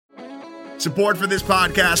Support for this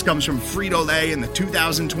podcast comes from Frito-Lay and the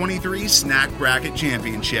 2023 Snack Bracket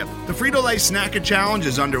Championship. The Frito-Lay Snack-A Challenge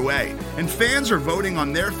is underway, and fans are voting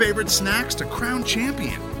on their favorite snacks to crown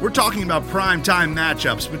champion. We're talking about prime-time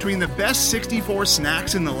matchups between the best 64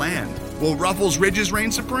 snacks in the land. Will Ruffles Ridges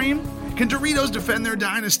reign supreme? Can Doritos defend their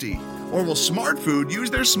dynasty? Or will Smart Food use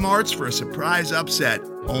their smarts for a surprise upset?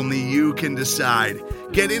 Only you can decide.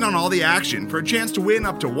 Get in on all the action for a chance to win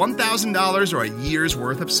up to $1,000 or a year's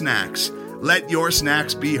worth of snacks. Let your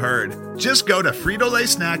snacks be heard. Just go to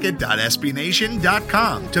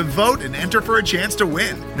fritolaysnacket.sbnation.com to vote and enter for a chance to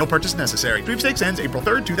win. No purchase necessary. Sweepstakes ends April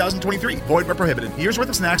 3rd, 2023. Void where prohibited. Year's worth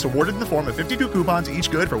of snacks awarded in the form of 52 coupons, each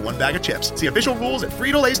good for one bag of chips. See official rules at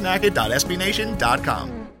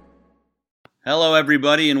fritolaysnacket.sbnation.com. Hello,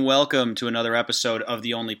 everybody, and welcome to another episode of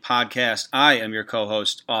The Only Podcast. I am your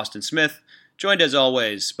co-host, Austin Smith, joined as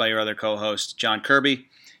always by your other co-host, John Kirby.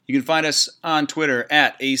 You can find us on Twitter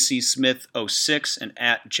at ACSmith06 and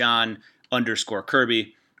at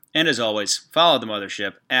John_Kirby. And as always, follow the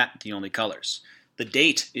mothership at The Only Colors. The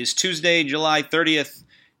date is Tuesday, July 30th.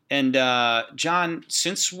 And John,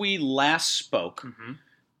 since we last spoke,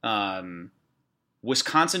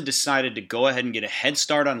 Wisconsin decided to go ahead and get a head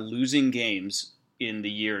start on losing games in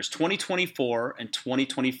the years 2024 and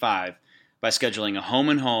 2025 by scheduling a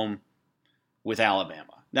home-and-home with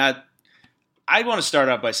Alabama. Now, I want to start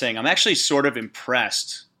out by saying I'm actually sort of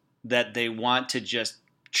impressed that they want to just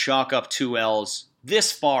chalk up 2 L's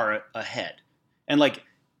this far ahead. And, like,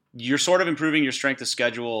 you're sort of improving your strength of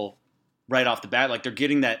schedule right off the bat. Like, they're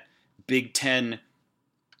getting that Big Ten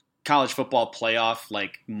college football playoff,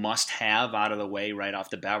 like, must-have out of the way right off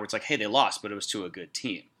the bat, where it's like, hey, they lost, but it was to a good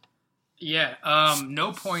team. Yeah,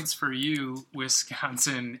 no points for you,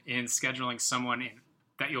 Wisconsin, in scheduling someone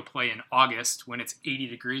that you'll play in August when it's 80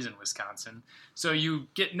 degrees in Wisconsin. So you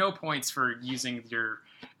get no points for using your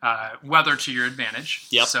weather to your advantage.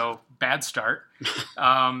 Yep. So bad start.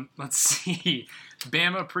 Let's see.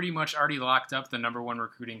 Bama pretty much already locked up the number 1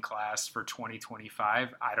 recruiting class for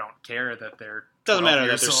 2025. I don't care that they're doesn't matter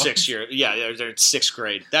that they're 6 year. Yeah, they're 6th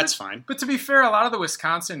grade. That's fine. But to be fair, a lot of the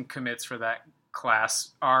Wisconsin commits for that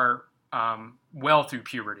class are well through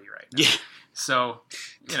puberty right now. Yeah. So,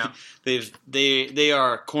 you know, they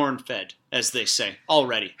are corn fed, as they say,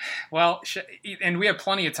 already. Well, and we have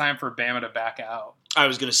plenty of time for Bama to back out. I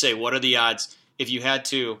was going to say, what are the odds if you had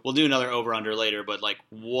to? We'll do another over under later, but like,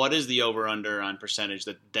 what is the over under on percentage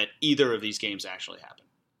that either of these games actually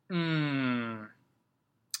happen?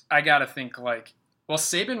 I gotta think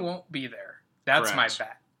Saban won't be there. That's Correct. my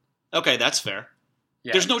bet. Okay, that's fair.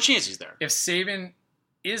 Yeah. There's no chance he's there. If Saban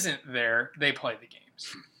isn't there, they play the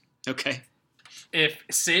games. Okay. If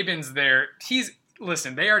Saban's there,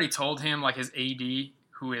 they already told him, like, his AD,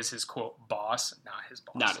 who is his, quote, boss, not his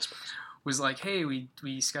boss, was like, hey, we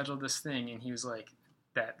scheduled this thing, and he was like,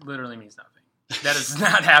 that literally means nothing. That is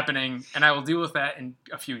not happening, and I will deal with that in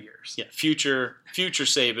a few years. Yeah, future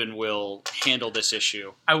Saban will handle this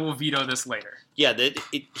issue. I will veto this later. Yeah,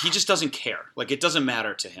 he just doesn't care. Like, it doesn't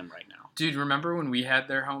matter to him right now. Dude, remember when we had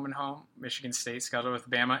their home-and-home, Michigan State scheduled with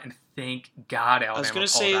Bama, and thank God Alabama I was going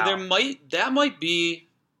to pulled say, out. that might be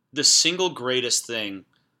the single greatest thing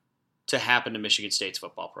to happen to Michigan State's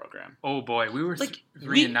football program. Oh, boy, we were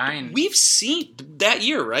 3-9. We've seen that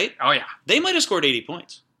year, right? Oh, yeah. They might have scored 80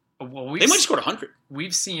 points. Well, they might have scored 100.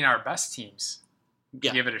 We've seen our best teams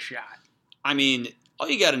give it a shot. I mean, all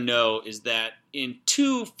you got to know is that in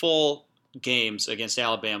 2 full games against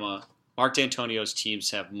Alabama, Mark D'Antonio's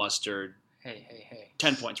teams have mustered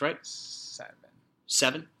 10 points, right?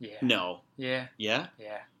 7? Yeah. No. Yeah. Yeah?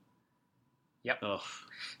 Yeah. Yep. Oh.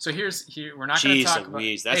 So we're not going to talk about,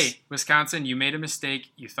 hey, Wisconsin, you made a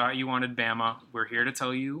mistake. You thought you wanted Bama. We're here to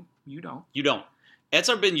tell you, you don't. You don't.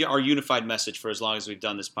 That's been our unified message for as long as we've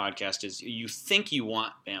done this podcast is you think you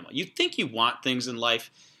want Bama. You think you want things in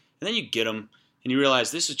life, and then you get them, and you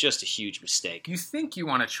realize this is just a huge mistake. You think you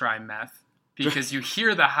want to try meth because you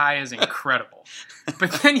hear the high is incredible,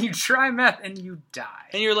 but then you try meth and you die.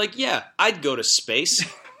 And you're like, yeah, I'd go to space.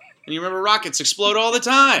 And you remember rockets explode all the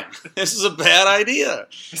time. This is a bad idea.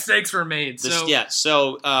 Mistakes were made.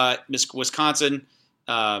 So Wisconsin...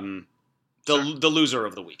 The loser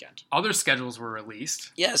of the weekend. Other schedules were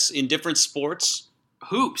released. Yes, in different sports.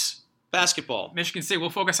 Hoops. Basketball. Michigan State. We'll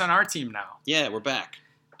focus on our team now. Yeah, we're back.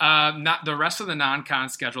 Not the rest of the non-con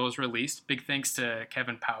schedule is released. Big thanks to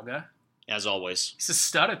Kevin Pauga. As always. He's a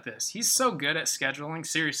stud at this. He's so good at scheduling,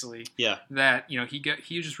 seriously. Yeah. That,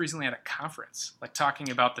 he just recently had a conference, like talking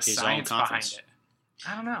about the science behind it.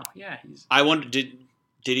 I don't know. Yeah. I wonder, did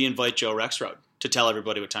he invite Joe Rexrode to tell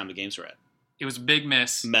everybody what time the games were at? It was a big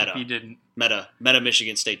miss. Meta. If you didn't. Meta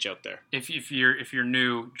Michigan State joke there. If you're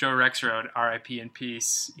new, Joe Rexrode, R.I.P. in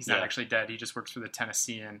peace. He's not Yeah. actually dead. He just works for the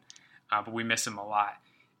Tennessean, but we miss him a lot.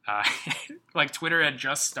 Like Twitter had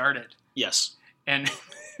just started, Yes. and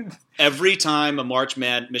Every time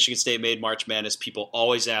Michigan State made March Madness, people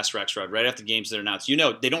always ask Rexrode right after the games that are announced.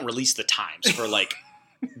 They don't release the times for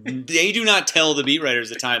they do not tell the beat writers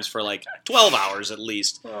the times for 12 hours at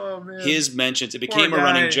least. oh man, His mentions, it became a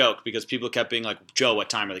running joke because people kept being like, Joe, what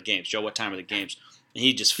time are the games? Joe, what time are the games? And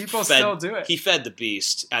he just still do it. He fed the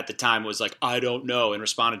beast at the time, was like, I don't know, and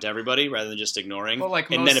responded to everybody rather than just ignoring. Well,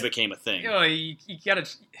 and then it became a thing. You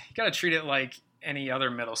gotta treat it like any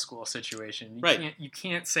other middle school situation. You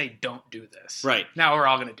can't say don't do this. Right. Now we're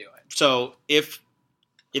all gonna do it. So if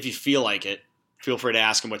you feel like it, feel free to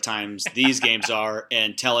ask him what times these games are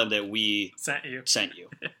and tell him that we sent you.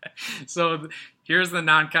 So here's the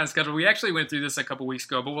non-con schedule. We actually went through this a couple weeks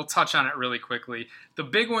ago, but we'll touch on it really quickly. The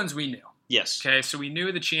big ones we knew. Yes. Okay, so we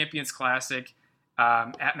knew the Champions Classic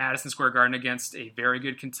at Madison Square Garden against a very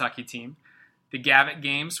good Kentucky team. The Gavitt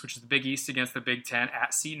games, which is the Big East against the Big Ten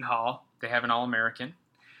at Seton Hall. They have an All-American.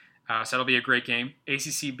 So that'll be a great game.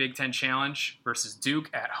 ACC Big Ten Challenge versus Duke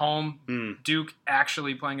at home. Duke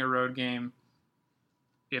actually playing a road game.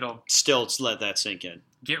 It'll still let that sink in.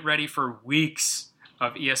 Get ready for weeks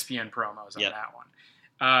of ESPN promos on that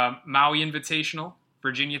one. Maui Invitational,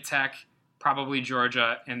 Virginia Tech, probably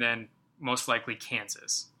Georgia, and then most likely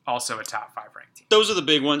Kansas, also a top 5 ranked team. Those are the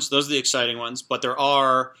big ones. Those are the exciting ones. But there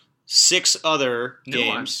are 6 other new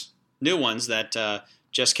ones that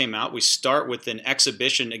just came out. We start with an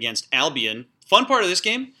exhibition against Albion. Fun part of this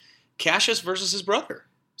game, Cassius versus his brother.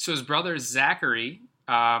 So his brother Zachary,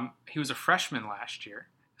 he was a freshman last year.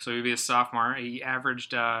 So he'd be a sophomore. He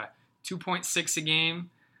averaged 2.6 a game,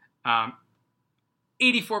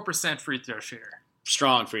 84% free throw shooter.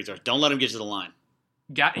 Strong free throw. Don't let him get to the line.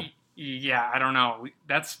 I don't know.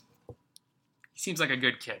 He seems like a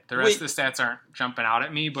good kid. The rest of the stats aren't jumping out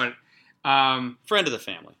at me, but friend of the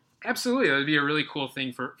family. Absolutely, that would be a really cool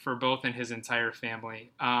thing for both and his entire family.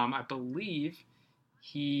 I believe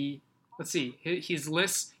his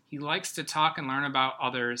lists. He likes to talk and learn about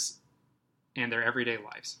others and their everyday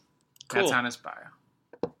lives. Cool. That's on his bio.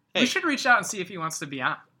 Hey. We should reach out and see if he wants to be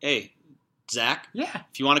on. Hey, Zach. Yeah.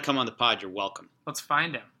 If you want to come on the pod, you're welcome. Let's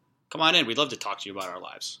find him. Come on in. We'd love to talk to you about our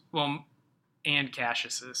lives. Well, and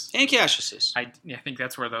Cassius's. I think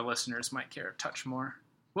that's where the listeners might care a touch more.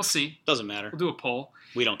 We'll see. Doesn't matter. We'll do a poll.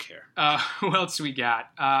 We don't care. Who else we got?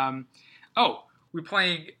 We're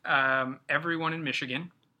playing everyone in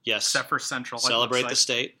Michigan. Yes. Except for Central. Celebrate the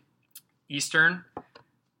state. Eastern,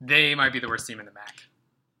 they might be the worst team in the MAC.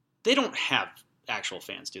 They don't have actual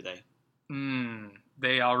fans, do they?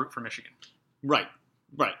 They all root for Michigan. Right.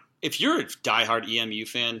 If you're a diehard EMU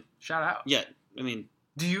fan, shout out. Yeah, I mean,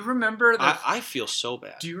 do you remember? I feel so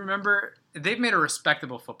bad. Do you remember? They've made a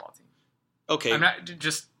respectable football team. Okay, I'm not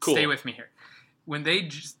just cool. Stay with me here. When they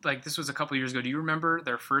this was a couple years ago. Do you remember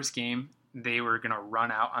their first game? They were gonna run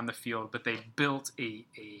out on the field, but they built a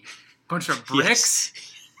bunch of bricks,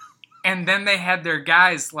 and then they had their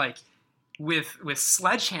guys with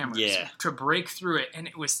sledgehammers to break through it, and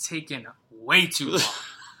it was taking way too long.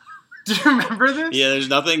 Do you remember this? Yeah, there's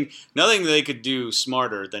nothing they could do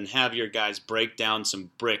smarter than have your guys break down some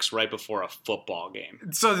bricks right before a football game.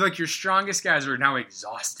 So your strongest guys are now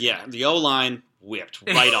exhausted. Yeah, the O-line whipped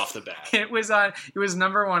right off the bat. It was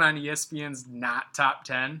number 1 on ESPN's not top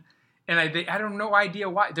 10, and I don't no idea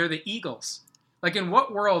why. They're the Eagles. In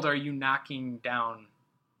what world are you knocking down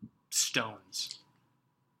stones?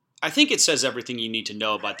 I think it says everything you need to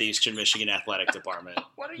know about the Eastern Michigan Athletic Department.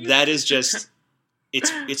 That is just,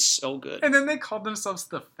 it's so good. And then they called themselves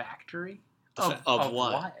the Factory of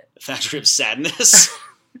what? The Factory of Sadness?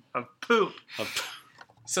 Of poop.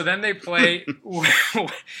 So then they play.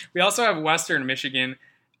 We also have Western Michigan,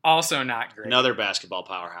 also not great. Another basketball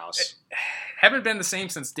powerhouse. Haven't been the same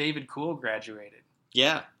since David Kuhl graduated.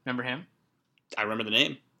 Yeah. Remember him? I remember the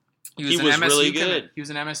name. He was really good. He was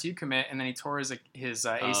an MSU commit, and then he tore his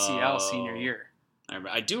ACL senior year.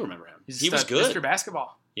 I do remember him. He was good. Mr.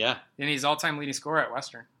 Basketball. Yeah. And he's all-time leading scorer at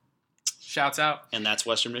Western. Shouts out. And that's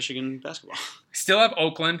Western Michigan basketball. Still have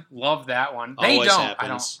Oakland. Love that one. They Always don't,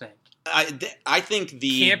 happens. I don't think. I think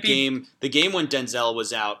the game when Denzel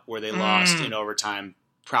was out where they lost in overtime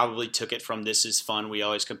probably took it from this is fun, we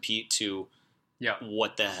always compete to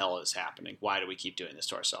what the hell is happening? Why do we keep doing this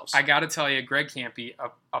to ourselves? I got to tell you, Greg Campy,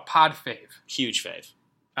 a pod fave. Huge fave.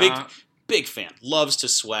 Big fan. Loves to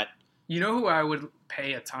sweat. You know who I would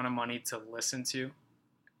pay a ton of money to listen to?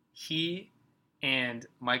 He and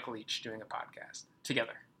Mike Leach doing a podcast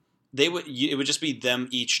together. It would just be them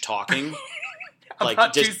each talking like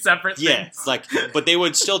about just, two separate things. like, but they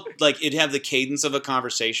would still like it'd have the cadence of a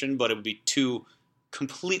conversation, but it would be two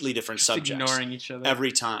completely different just subjects ignoring each other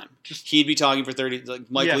every time. He'd be talking for 30. Like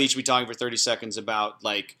Mike Leach would be talking for 30 seconds about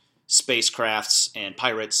like spacecrafts and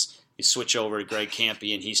pirates. You switch over to Greg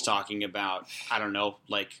Campy, and he's talking about I don't know,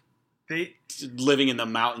 like living in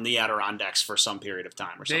the Adirondacks for some period of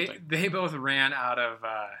time or something. They both ran out of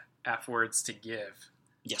F words to give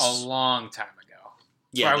a long time ago.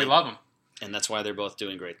 That's why we love them. And that's why they're both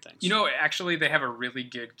doing great things. You know, actually, they have a really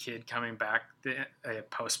good kid coming back, a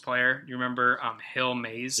post player. You remember Hill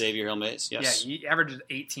Mays? Xavier Hill Mays, yes. Yeah, he averaged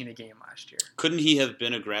 18 a game last year. Couldn't he have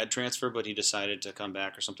been a grad transfer, but he decided to come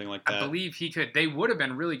back or something like that? I believe he could. They would have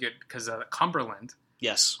been really good because Cumberland,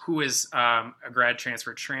 yes, who is a grad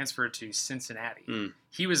transferred to Cincinnati.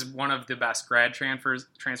 He was one of the best grad transfers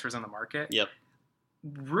on the market. Yep.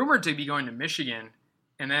 Rumored to be going to Michigan,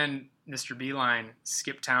 and then Mr. Beeline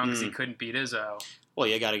skipped town because he couldn't beat Izzo. Well,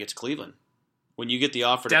 you got to get to Cleveland. When you get the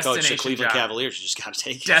offer to coach the Cleveland Cavaliers, you just got to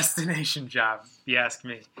take it. Destination job, if you ask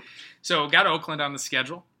me. So, got Oakland on the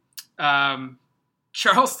schedule.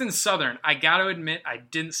 Charleston Southern. I got to admit, I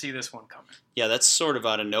didn't see this one coming. Yeah, that's sort of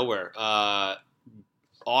out of nowhere.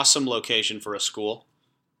 Awesome location for a school.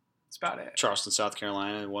 That's about it. Charleston, South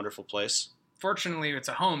Carolina, a wonderful place. Fortunately, it's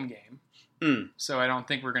a home game. So I don't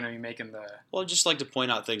think we're going to be making the... Well, I'd just like to point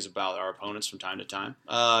out things about our opponents from time to time.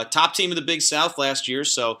 Top team of the Big South last year,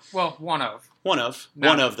 so... Well, one of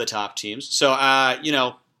the top teams. So,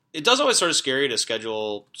 it does always sort of scare you to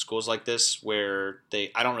schedule schools like this where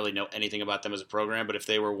I don't really know anything about them as a program, but if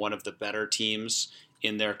they were one of the better teams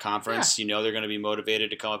in their conference, they're going to be motivated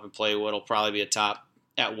to come up and play what'll probably be a top,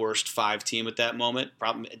 at worst, 5 team at that moment.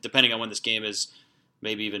 Probably, depending on when this game is,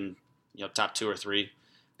 maybe even top 2 or 3.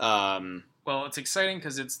 Well, it's exciting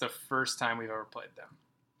because it's the first time we've ever played them.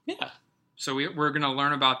 Yeah. So we're going to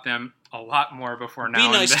learn about them a lot more before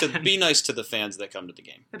now. Be nice to the fans that come to the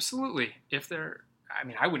game. Absolutely.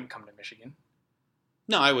 I wouldn't come to Michigan.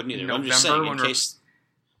 No, I wouldn't either. I'm just saying in case.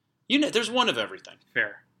 There's one of everything.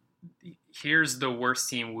 Fair. Here's the worst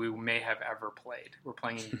team we may have ever played. We're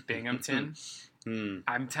playing in Binghamton.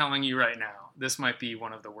 I'm telling you right now, this might be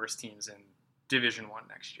one of the worst teams in Division I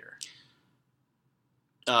next year.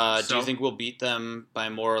 Do you think we'll beat them by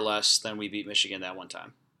more or less than we beat Michigan that one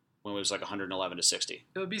time when it was like 111-60? It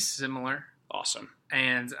would be similar. Awesome.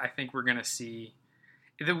 And I think we're going to see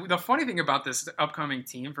the funny thing about this upcoming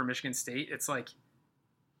team for Michigan State. It's like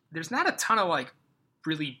there's not a ton of like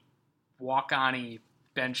really walk-on-y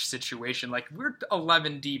bench situation. Like we're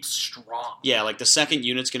 11 deep strong. Yeah, like the second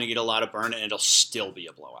unit's going to get a lot of burn and it'll still be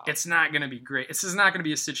a blowout. It's not going to be great. This is not going to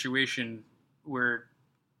be a situation where.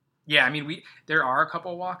 Yeah, there are a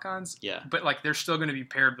couple walk-ons. Yeah. But, they're still going to be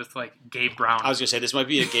paired with, Gabe Brown. I was going to say, this might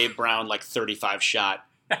be a Gabe Brown, 35 shot.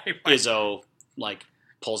 Izzo,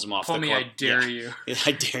 pulls him off the court. Pull me, I dare you.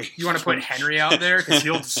 I dare you. You want to put Henry out there? Because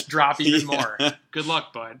he'll just drop even more. Good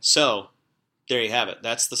luck, bud. So, there you have it.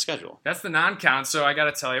 That's the schedule. That's the non-con. So, I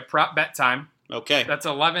got to tell you, prop bet time. Okay. That's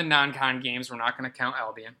 11 non-con games. We're not going to count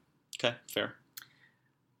Albion. Okay, fair.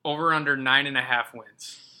 Over under 9.5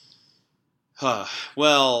 wins.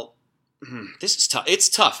 Well, this is tough. It's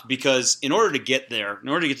tough because in order to get to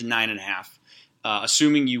 9.5,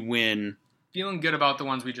 assuming you win, feeling good about the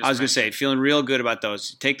ones we just. I was going to say, feeling real good about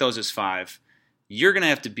those. Take those as 5. You're going to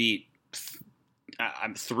have to beat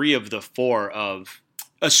 3 of the 4 of.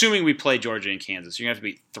 Assuming we play Georgia and Kansas, you're going to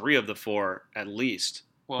have to beat 3 of the 4 at least.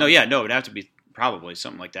 Well, it'd have to be probably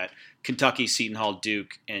something like that. Kentucky, Seton Hall,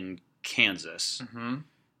 Duke, and Kansas.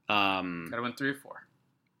 Mm-hmm. Got to win 3 or 4.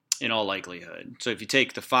 In all likelihood. So if you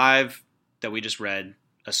take the 5 that we just read,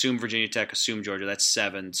 assume Virginia Tech, assume Georgia, that's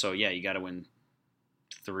 7. So yeah, you got to win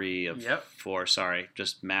 3 of 4. Sorry,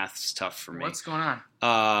 just math's tough for me. What's going on?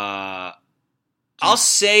 I'll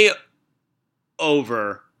say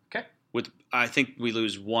over. Okay. I think we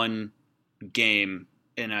lose 1 game,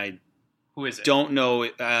 and who is it? Don't know.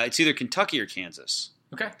 It's either Kentucky or Kansas.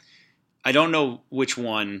 Okay. I don't know which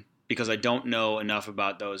one because I don't know enough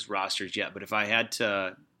about those rosters yet. But if I had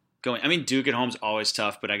to. Duke at home's always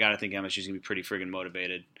tough, but I got to think MSU's going to be pretty friggin'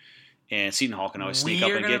 motivated. And Seton Hall can always sneak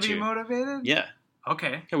up and get you. We're going to be motivated? Yeah.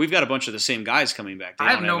 Okay. Yeah, we've got a bunch of the same guys coming back.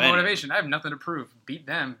 I have no motivation. I have nothing to prove. Beat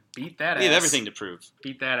them. Beat that ass. We have everything to prove.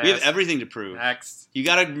 Beat that ass. We have everything to prove. Next. You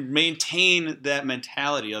got to maintain that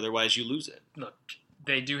mentality, otherwise you lose it. Look,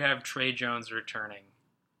 they do have Trey Jones returning.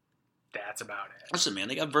 That's about it. Listen, man,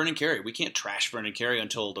 they got Vernon Carey. We can't trash Vernon Carey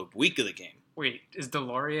until the week of the game. Wait, is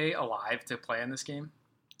Delorier alive to play in this game?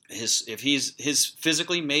 His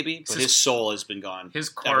physically maybe, but his soul has been gone. His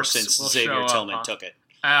corpse ever since Xavier Tillman took it.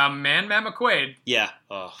 Man McQuaid. Yeah.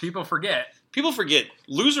 People forget. People forget.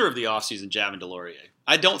 Loser of the offseason, Javin DeLaurier.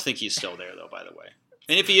 I don't think he's still there, though, by the way.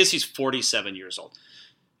 And if he is, he's 47 years old.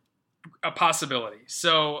 A possibility.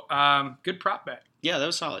 So, good prop bet. Yeah, that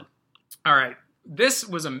was solid. All right. This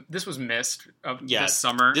was missed this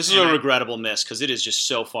summer. This is a regrettable miss because it is just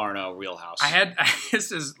so far in our wheelhouse.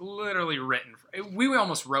 This is literally written. We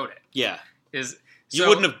almost wrote it. Yeah. You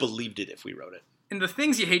wouldn't have believed it if we wrote it. In the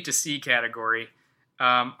things you hate to see category,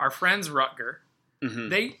 our friends Rutger,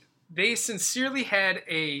 they sincerely had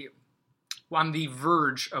on the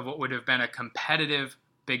verge of what would have been a competitive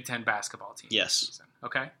Big Ten basketball team. Yes. Season,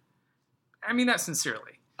 okay? I mean that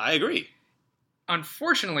sincerely. I agree.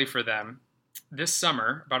 Unfortunately for them, this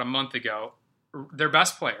summer, about a month ago, their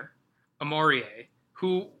best player, Amorie,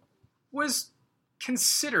 who was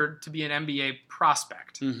considered to be an NBA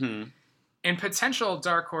prospect and potential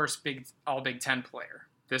dark horse all Big Ten player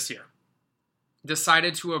this year,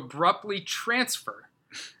 decided to abruptly transfer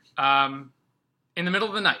in the middle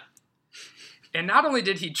of the night. And not only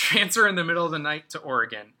did he transfer in the middle of the night to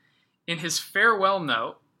Oregon, in his farewell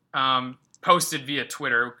note, posted via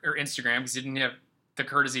Twitter or Instagram, because he didn't have the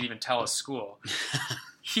courtesy to even tell his school,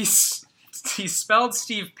 he spelled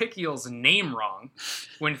Steve Picciol's name wrong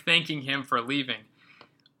when thanking him for leaving.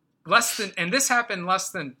 And this happened less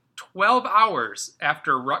than 12 hours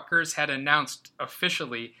after Rutgers had announced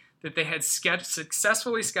officially that they had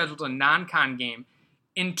successfully scheduled a non-con game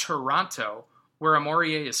in Toronto, where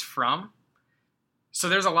Amorie is from. So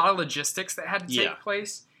there's a lot of logistics that had to take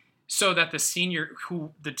place so that the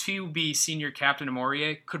 2B senior captain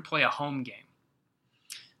Amorie could play a home game.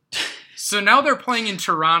 So now they're playing in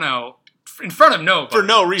Toronto in front of nobody. For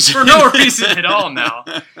no reason. For no reason at all now.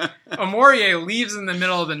 Amorie leaves in the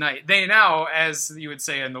middle of the night. They now, as you would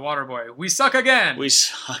say in The Waterboy, we suck again. We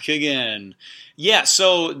suck again. Yeah,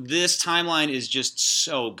 so this timeline is just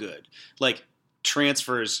so good. Like,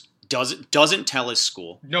 transfers, doesn't tell his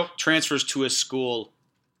school. Nope. Transfers to a school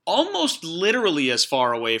almost literally as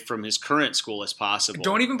far away from his current school as possible. I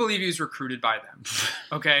don't even believe he was recruited by them.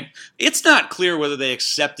 Okay? It's not clear whether they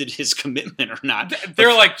accepted his commitment or not.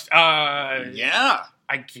 They're like, yeah.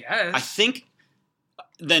 I guess. I think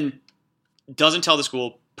then doesn't tell the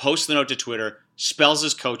school, posts the note to Twitter, spells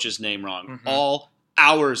his coach's name wrong, all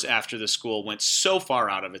hours after the school went so far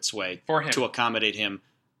out of its way to accommodate him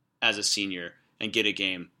as a senior and get a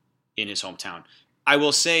game in his hometown. I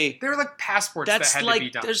will say there were like passports that had to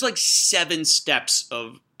be done. There's like 7 steps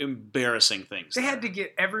of embarrassing things. They had to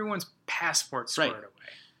get everyone's passport squared away.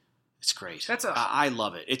 It's great. I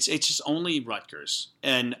love it. It's just only Rutgers.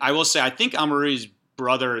 And I will say, I think Amorie's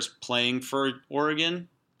brother is playing for Oregon,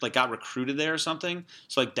 like got recruited there or something.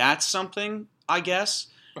 So like that's something, I guess.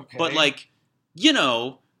 Okay. But like,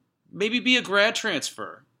 maybe be a grad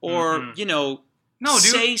transfer or, no,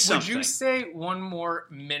 dude, say something. Would you say one more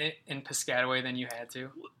minute in Piscataway than you had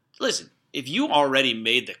to? Listen, if you already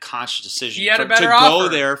made the conscious decision to go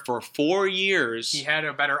there for 4 years. He had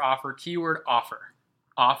a better offer. Keyword offer.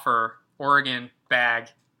 Offer. Oregon. Bag.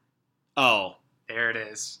 Oh. There it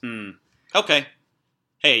is. Okay.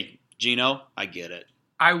 Hey, Gino, I get it.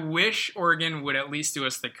 I wish Oregon would at least do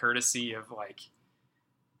us the courtesy of, like,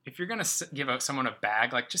 if you're going to give out someone a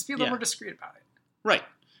bag, like, just be a little more discreet about it. Right.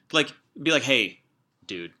 Like, be like, hey,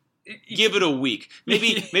 dude, give it a week.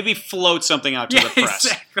 Maybe float something out to the press.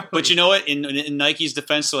 Exactly. But you know what? In Nike's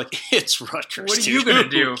defense, they're like, it's Rutgers. What are you going to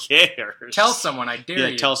do? Who cares? Tell someone, I dare you.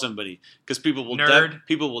 Yeah, tell somebody. Because people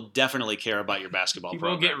will definitely care about your basketball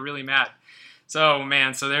program. People will get really mad. So,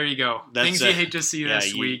 man, there you go. Things you hate to see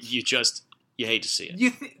this week. You hate to see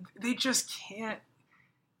it. They just can't.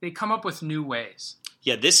 They come up with new ways.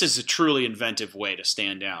 Yeah, this is a truly inventive way to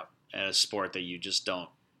stand out at a sport that you just don't.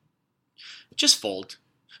 Just fold.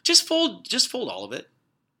 Just fold all of it.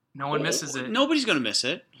 No one misses it. Nobody's going to miss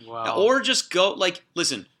it. Wow. Or just go,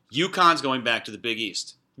 listen, UConn's going back to the Big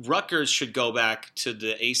East. Rutgers should go back to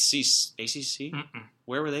the ACC?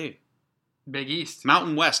 Where were they? Big East.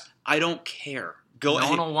 Mountain West. I don't care. No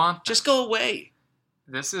one will want them. Just go away.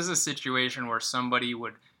 This is a situation where somebody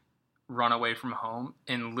would run away from home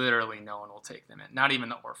and literally no one will take them in. Not even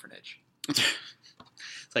the orphanage.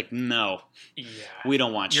 It's like, no. Yeah. We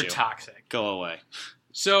don't want you. You're toxic. Go away.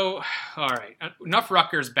 So, all right. Enough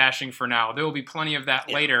Rutgers bashing for now. There will be plenty of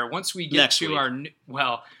that later. Once we get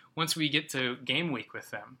once we get to game week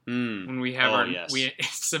with them. When we have we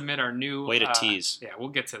submit our new... Way to tease. Yeah, we'll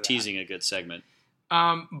get to that. Teasing a good segment.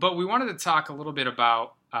 But we wanted to talk a little bit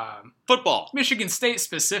about... football. Michigan State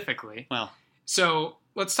specifically. Well. So,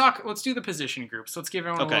 let's do the position groups. Let's give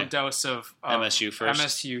everyone a little dose of... MSU first.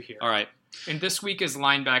 MSU here. All right. And this week is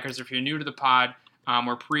Linebackers. If you're new to the pod,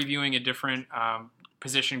 we're previewing a different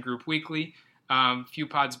position group weekly. A few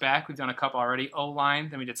pods back, we've done a couple already. O-line,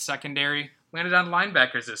 then we did secondary. Landed on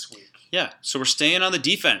linebackers this week. Yeah, so we're staying on the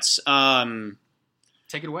defense.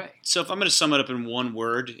 Take it away. So if I'm going to sum it up in one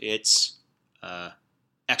word, it's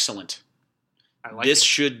excellent. I like this it.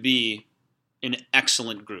 should be an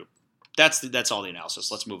excellent group. That's all the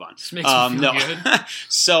analysis. Let's move on. This makes me feel good.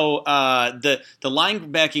 So the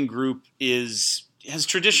linebacking group has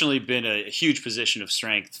traditionally been a huge position of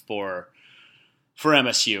strength for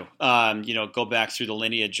MSU. Go back through the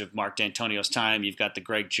lineage of Mark D'Antonio's time. You've got the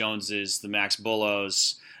Greg Joneses, the Max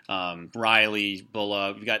Bullows, Riley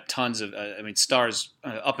Bulla. You've got tons of stars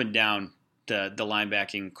up and down the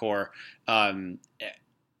linebacking core. And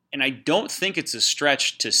I don't think it's a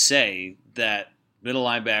stretch to say that middle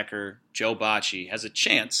linebacker Joe Bacci has a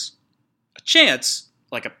chance,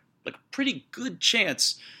 like a pretty good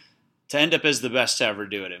chance to end up as the best to ever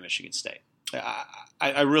do it at Michigan State.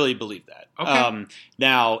 I really believe that. Okay.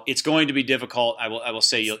 Now it's going to be difficult. I will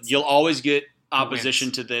say you'll always get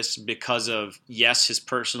opposition to this because of his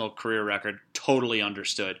personal career record, totally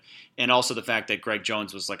understood, and also the fact that Greg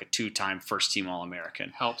Jones was like a 2-time first-team All-American.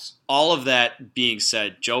 Helps. All of that being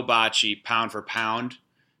said, Joe Bacci, pound for pound,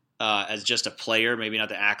 as just a player, maybe not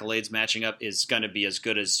the accolades matching up, is going to be as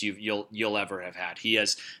good as you'll ever have had. He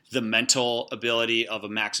has the mental ability of a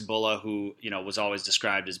Max Bulla, who was always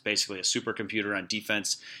described as basically a supercomputer on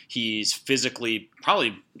defense. He's physically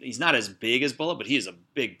he's not as big as Bulla, but he is a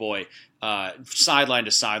big boy, sideline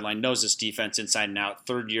to sideline, knows this defense inside and out.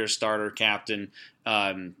 3rd-year starter, captain.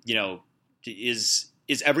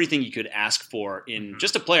 Is everything you could ask for in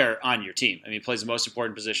just a player on your team. I mean, he plays the most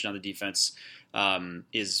important position on the defense.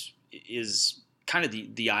 Is kind of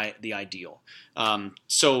the ideal.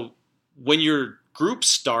 So when your group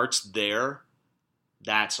starts there,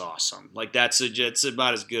 that's awesome. Like it's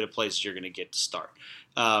about as good a place as you're going to get to start.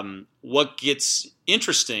 What gets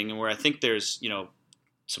interesting, and where I think there's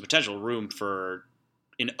some potential room for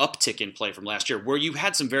an uptick in play from last year, where you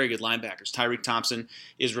had some very good linebackers. Tyreek Thompson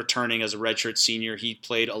is returning as a redshirt senior. He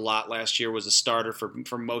played a lot last year, was a starter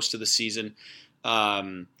for most of the season.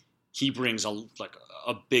 He brings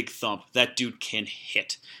a big thump. That dude can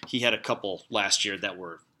hit. He had a couple last year that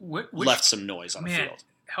were left some noise on the field.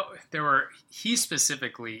 He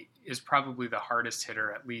specifically is probably the hardest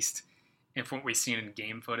hitter, at least from what we've seen in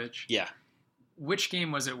game footage. Yeah. Which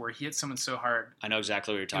game was it where he hit someone so hard? I know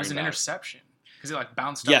exactly what you're talking about. It was an interception. Because it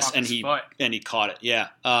bounced up off his foot. And he caught it, yeah.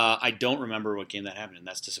 I don't remember what game that happened, and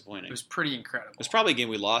that's disappointing. It was pretty incredible. It was probably a game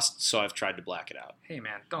we lost, so I've tried to black it out. Hey,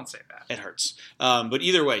 man, don't say that. It hurts. But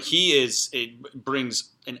either way, it brings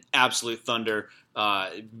an absolute thunder.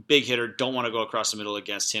 Big hitter, don't want to go across the middle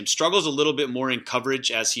against him. Struggles a little bit more in coverage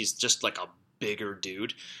as he's just like a bigger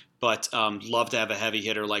dude. But love to have a heavy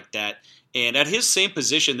hitter like that. And at his same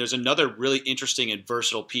position, there's another really interesting and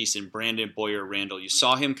versatile piece in Brandon Boyer-Randall. You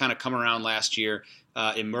saw him kind of come around last year,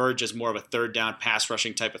 emerge as more of a third down pass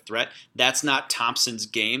rushing type of threat. That's not Thompson's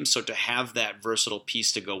game, so to have that versatile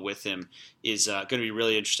piece to go with him is going to be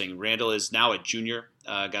really interesting. Randall is now a junior,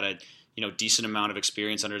 got a decent amount of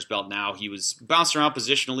experience under his belt now. He was bounced around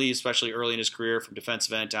positionally, especially early in his career, from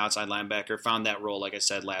defensive end to outside linebacker. Found that role, like I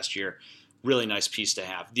said, last year. Really nice piece to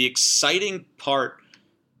have. The exciting part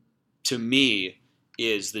to me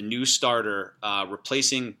is the new starter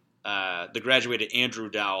replacing the graduated Andrew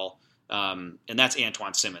Dowell, and that's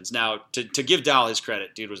Antoine Simmons. Now, to give Dowell his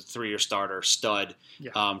credit, dude was a 3-year starter, stud,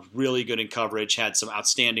 really good in coverage, had some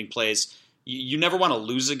outstanding plays. You never want to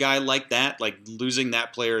lose a guy like that. Like, losing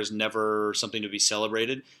that player is never something to be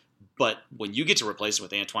celebrated. But when you get to replace him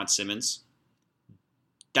with Antoine Simmons,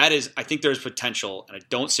 I think there's potential, and I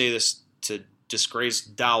don't say this to disgrace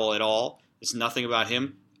Dowell at all. It's nothing about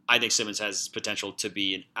him. I think Simmons has potential to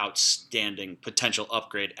be an outstanding potential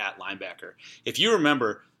upgrade at linebacker. If you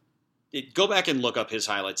remember, go back and look up his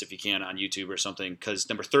highlights if you can on YouTube or something, because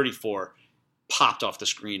number 34 popped off the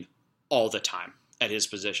screen all the time at his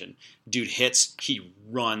position. Dude hits, he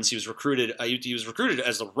runs. He was recruited. He was recruited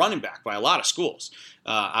as the running back by a lot of schools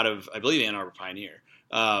out of, I believe, Ann Arbor Pioneer.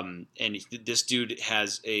 And this dude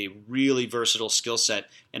has a really versatile skill set.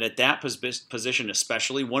 And at that position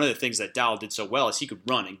especially, one of the things that Dowell did so well is he could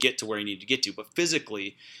run and get to where he needed to get to. But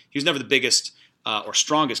physically, he was never the biggest or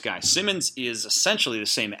strongest guy. Simmons is essentially the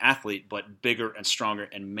same athlete, but bigger and stronger,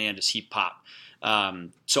 and man, does he pop.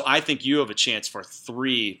 So I think you have a chance for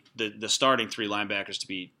the starting 3 linebackers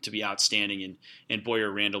to be outstanding, and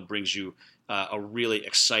Boyer-Randall brings you a really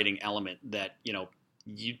exciting element that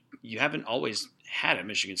you haven't always had at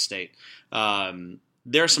Michigan State.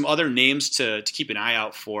 There are some other names to keep an eye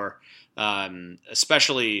out for,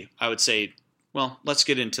 especially I would say Well, let's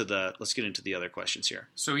get into the other questions here.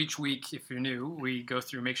 So each week, if you're new, we go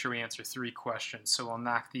through, make sure we answer 3 questions. So we'll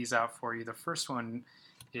knock these out for you. The first one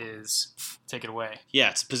is, take it away.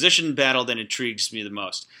 Yeah, it's a position battle that intrigues me the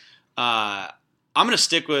most. I'm going to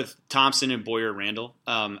stick with Thompson and Boyer Randall.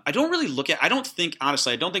 I don't think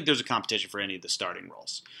there's a competition for any of the starting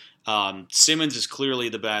roles. Simmons is clearly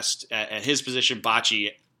the best at his position.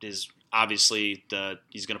 Bocce is obviously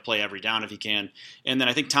he's going to play every down if he can. And then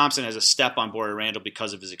I think Thompson has a step on Boyer Randall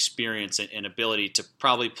because of his experience and ability to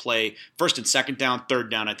probably play first and second down,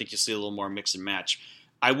 third down. I think you'll see a little more mix and match.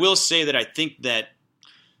 I will say that I think that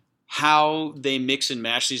how they mix and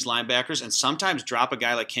match these linebackers and sometimes drop a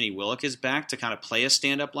guy like Kenny Willekes back to kind of play a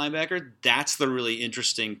stand-up linebacker, that's the really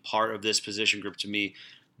interesting part of this position group to me.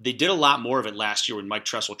 They did a lot more of it last year when Mike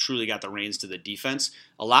Tressel truly got the reins to the defense.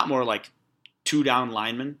 A lot more like 2-down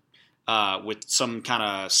linemen with some kind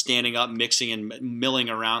of standing up, mixing and milling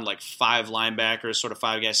around like 5 linebackers, sort of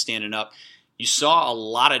 5 guys standing up. You saw a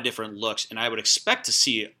lot of different looks, and I would expect to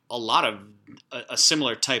see a lot of a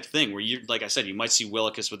similar type thing where, like I said, you might see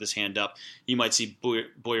Willekes with his hand up. You might see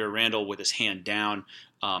Boyer Randall with his hand down.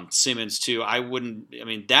 Simmons too.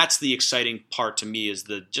 That's the exciting part to me is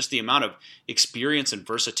the amount of experience and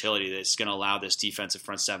versatility that's going to allow this defensive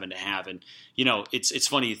front 7 to have. And, it's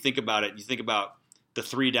funny. You think about it. You think about the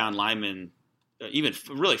 3-down linemen, even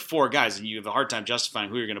really 4 guys, and you have a hard time justifying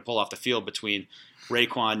who you're going to pull off the field between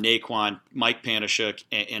Raekwon, Naquan, Mike Panashuk,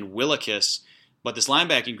 and Willekes. But this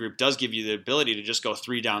linebacking group does give you the ability to just go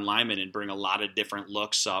 3-down linemen and bring a lot of different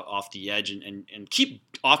looks off the edge and keep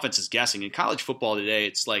offenses guessing. In college football today,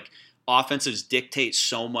 it's like offenses dictate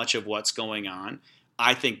so much of what's going on.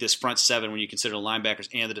 I think this front 7, when you consider the linebackers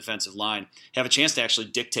and the defensive line, have a chance to actually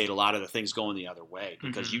dictate a lot of the things going the other way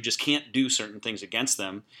because you just can't do certain things against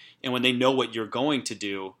them. And when they know what you're going to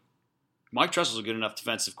do, Mike Tressel's a good enough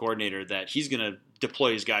defensive coordinator that he's going to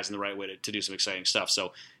deploy these guys in the right way to do some exciting stuff.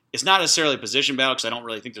 So it's not necessarily a position battle because I don't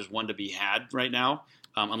really think there's one to be had right now,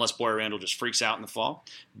 unless Boyer Randall just freaks out in the fall.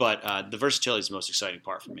 But the versatility is the most exciting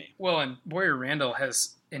part for me. Well, and Boyer Randall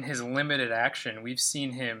has, in his limited action, we've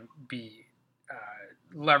seen him be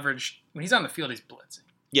leveraged. When he's on the field, he's blitzing.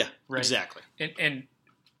 Yeah, right? Exactly. And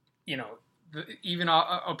even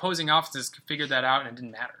opposing offenses figured that out, and it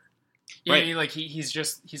didn't matter. Right. Like he's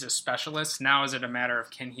a specialist. Now is it a matter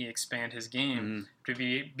of can he expand his game to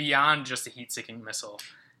be beyond just a heat-seeking missile?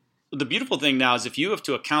 The beautiful thing now is if you have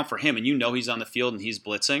to account for him and he's on the field and he's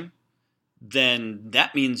blitzing, then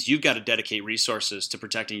that means you've got to dedicate resources to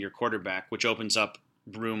protecting your quarterback, which opens up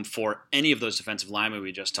room for any of those defensive linemen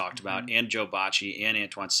we just talked about, and Joe Bocce and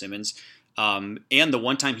Antoine Simmons. And the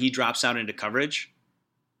one time he drops out into coverage,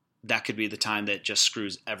 that could be the time that just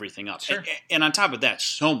screws everything up. Sure. And on top of that,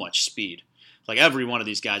 so much speed. Like every one of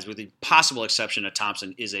these guys, with the possible exception of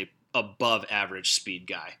Thompson, is a above average speed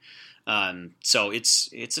guy. So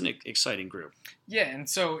it's an exciting group. Yeah, and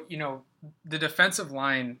so the defensive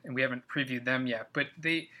line, and we haven't previewed them yet, but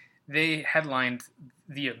they headlined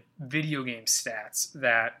the video game stats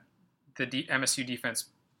that the MSU defense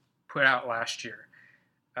put out last year.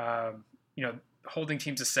 Holding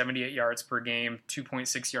teams to 78 yards per game,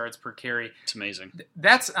 2.6 yards per carry. It's amazing.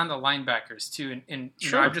 That's on the linebackers too, and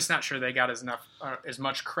sure. I'm just not sure they got as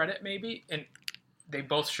much credit maybe, and they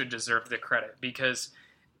both should deserve the credit because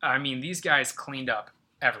these guys cleaned up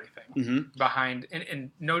everything behind, and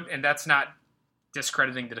that's not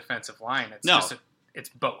discrediting the defensive line. It's it's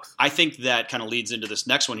both. I think that kind of leads into this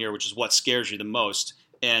next one here, which is what scares you the most,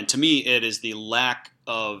 and to me, it is the lack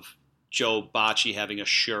of Joe Bocce having a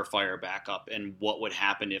surefire backup and what would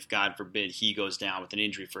happen if, God forbid, he goes down with an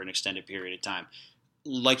injury for an extended period of time.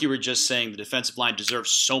 Like you were just saying, the defensive line deserves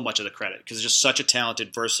so much of the credit because it's just such a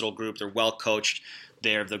talented, versatile group. They're well coached.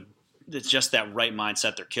 It's just that right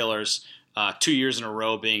mindset. They're killers. 2 years in a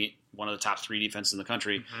row being one of the top 3 defenses in the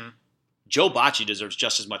country. Joe Bocce deserves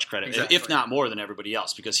just as much credit, if not more than everybody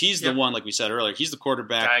else, because he's the one, like we said earlier, he's the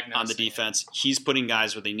quarterback on the defense. He's putting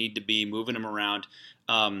guys where they need to be, moving them around.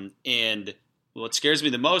 And what scares me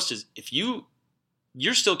the most is if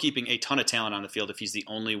you're still keeping a ton of talent on the field if he's the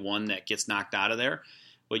only one that gets knocked out of there,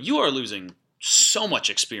 but you are losing so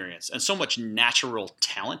much experience and so much natural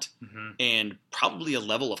talent and probably a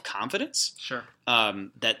level of confidence. Sure.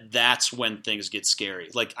 That's when things get scary.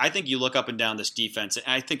 Like I think you look up and down this defense, and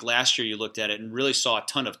I think last year you looked at it and really saw a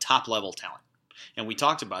ton of top level talent. And we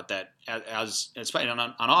talked about that as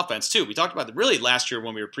on offense too. We talked about that really last year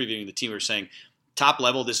when we were previewing the team. We were saying top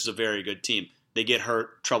level, this is a very good team. They get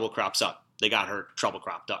hurt, trouble crops up. They got hurt, trouble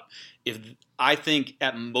cropped up. I think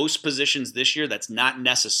at most positions this year, that's not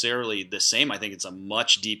necessarily the same. I think it's a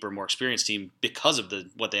much deeper, more experienced team because of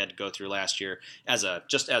what they had to go through last year as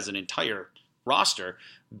an entire roster,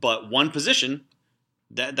 but one position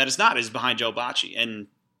that is not is behind Joe Bocci. And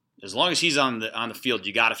as long as he's on the field,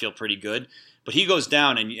 you got to feel pretty good. But he goes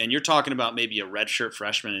down, and you're talking about maybe a redshirt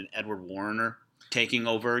freshman and Edward Warner taking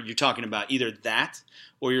over. You're talking about either that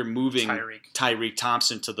or you're moving Tyreek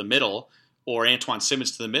Thompson to the middle or Antoine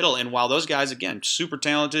Simmons to the middle. And while those guys, again, super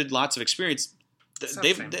talented, lots of experience,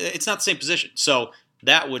 it's not the same position. So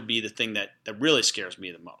that would be the thing that really scares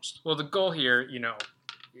me the most. Well, the goal here,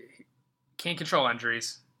 can't control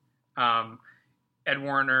injuries. Ed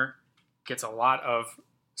Warner gets a lot of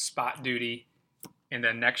spot duty, and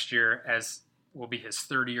then next year, as will be his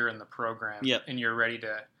third year in the program, and you're ready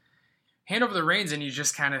to hand over the reins, and you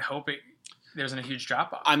just kind of hope there isn't a huge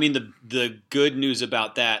drop-off. I mean, the good news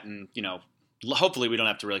about that, and, hopefully we don't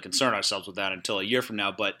have to really concern ourselves with that until a year from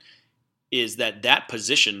now, but is that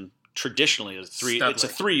position traditionally is it's a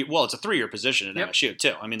 3-year position at MSU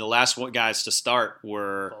too. I mean, the last guys to start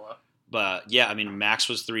were, Max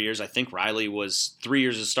was 3 years. I think Riley was 3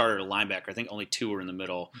 years as starter at linebacker. I think only 2 were in the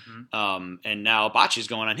middle. Mm-hmm. And now Bocci's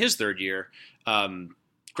going on his third year.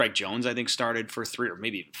 Greg Jones, I think, started for 3 or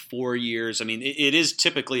maybe even 4 years. I mean, it is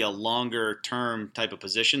typically a longer term type of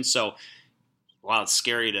position. So while it's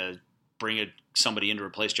scary to bring somebody in to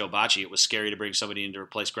replace Joe Bocci, it was scary to bring somebody in to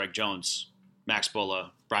replace Greg Jones, Max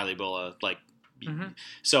Bulla, Riley Bulla.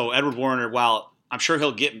 So Edward Warner, while I'm sure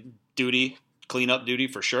he'll get cleanup duty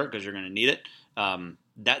for sure, because you're going to need it,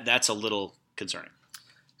 that's a little concerning.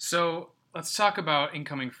 So let's talk about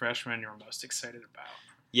incoming freshmen you're most excited about.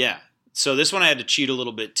 Yeah. So this one I had to cheat a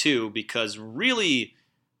little bit too, because really,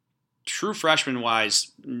 true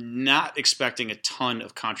freshman-wise, not expecting a ton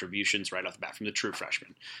of contributions right off the bat from the true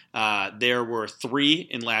freshmen. There were 3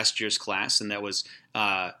 in last year's class, and that was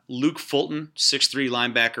Luke Fulton, 6'3"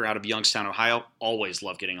 linebacker out of Youngstown, Ohio. Always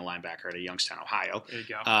love getting a linebacker out of Youngstown, Ohio. There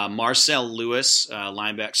you go. Marcel Lewis,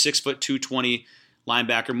 linebacker, 6'2", 220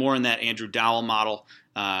 linebacker, more in that Andrew Dowell model,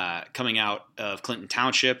 coming out of Clinton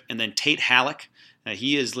Township. And then Tate Halleck.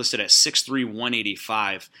 He is listed at 6'3",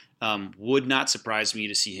 185. Would not surprise me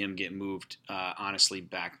to see him get moved, honestly,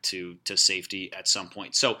 back to safety at some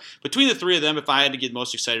point. So between the 3 of them, if I had to get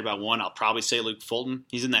most excited about one, I'll probably say Luke Fulton.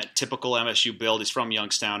 He's in that typical MSU build. He's from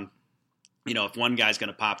Youngstown. If one guy's going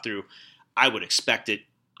to pop through, I would expect it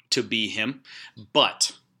to be him.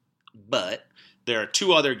 But there are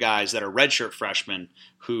 2 other guys that are redshirt freshmen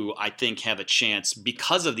who I think have a chance,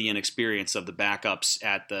 because of the inexperience of the backups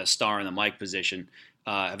at the star and the Mike position,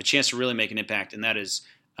 have a chance to really make an impact, and that is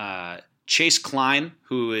Chase Klein,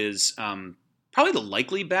 who is probably the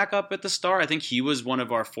likely backup at the star. I think he was one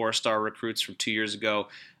of our 4-star recruits from 2 years ago.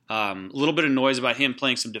 A little bit of noise about him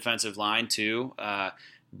playing some defensive line too,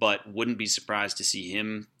 but wouldn't be surprised to see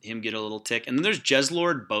him get a little tick. And then there's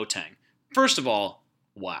Jeslord Boateng. First of all,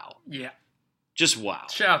 wow. Yeah. Just wow.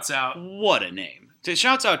 Shouts out. What a name.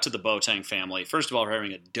 Shouts out to the Boateng family, first of all, for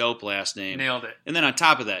having a dope last name. Nailed it. And then on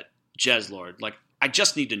top of that, Jeslord. I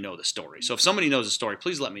just need to know the story. So if somebody knows the story,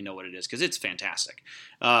 please let me know what it is, because it's fantastic.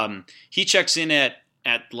 He checks in at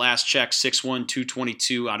last check, 6'1",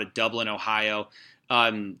 222 out of Dublin, Ohio.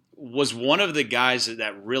 Was one of the guys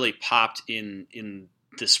that really popped in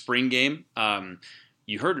the spring game.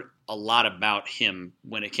 You heard a lot about him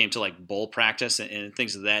when it came to bowl practice and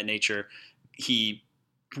things of that nature. He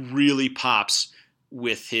really pops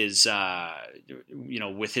with his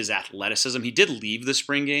athleticism. He did leave the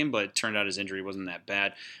spring game, but it turned out his injury wasn't that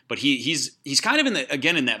bad. But he's kind of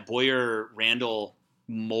in that Boyer Randall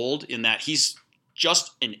mold, in that he's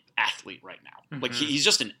just an athlete right now. Mm-hmm. He's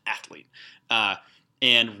just an athlete.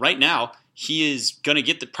 And right now he is going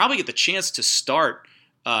to probably get the chance to start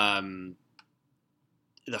the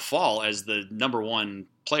fall as the number 1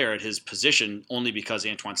 player at his position, only because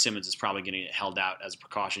Antoine Simmons is probably going to get held out as a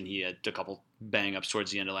precaution. He had a couple bang-ups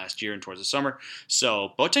towards the end of last year and towards the summer.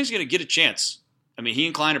 So Boateng's going to get a chance. I mean, he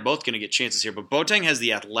and Klein are both going to get chances here, but Boateng has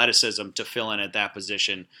the athleticism to fill in at that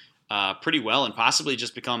position pretty well, and possibly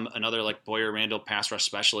just become another Boyer Randall pass rush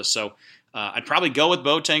specialist. So I'd probably go with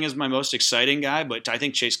Boateng as my most exciting guy, but I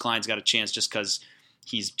think Chase Klein's got a chance just because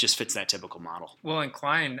he just fits that typical model. Well, and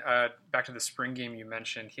Klein, back to the spring game you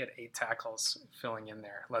mentioned, he had 8 tackles filling in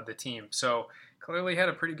there, led the team. So clearly had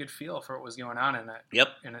a pretty good feel for what was going on in that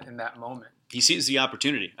in that moment. He sees the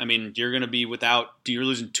opportunity. I mean, you're going to be you're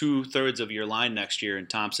losing 2/3 of your line next year in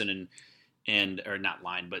Thompson or not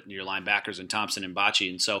line, but your linebackers in Thompson and Bocci.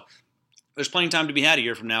 And so there's plenty of time to be had a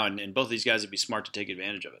year from now, and both of these guys would be smart to take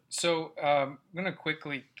advantage of it. So I'm going to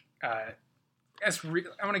quickly I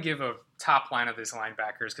want to give a top line of these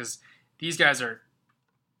linebackers, because these guys are,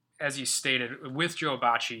 as you stated, with Joe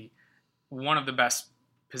Bocci, one of the best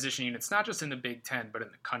position units, not just in the Big Ten, but in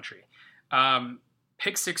the country.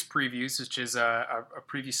 Pick Six Previews, which is a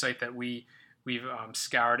preview site that we've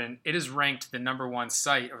scoured, and it is ranked the number one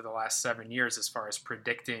site over the last 7 years as far as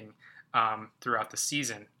predicting throughout the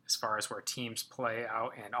season, as far as where teams play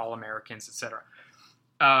out and All-Americans, etc.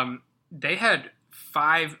 They had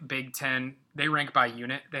 5 Big Ten. They rank by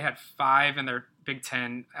unit. They had 5 in their Big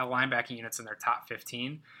Ten linebacking units in their top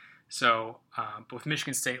 15. So, with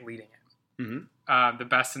Michigan State leading it, the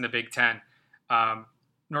best in the Big Ten.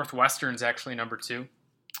 Northwestern's actually number 2.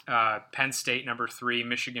 Penn State number 3,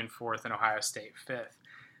 Michigan 4th, and Ohio State 5th.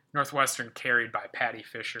 Northwestern carried by Patty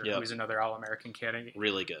Fisher, who's another All-American candidate.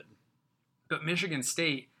 Really good. But Michigan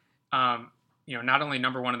State, not only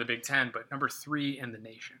number 1 in the Big Ten, but number 3 in the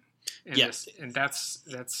nation. And that's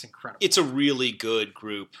incredible. It's a really good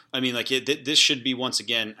group. I mean, like this should be once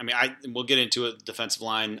again. I mean, we'll get into a defensive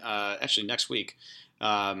line actually next week.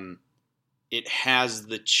 It has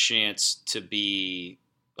the chance to be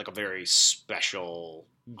like a very special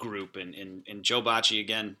group, and Joe Bacci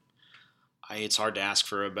again. It's hard to ask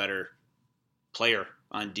for a better player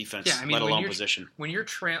on defense, let alone position. When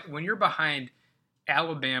you're behind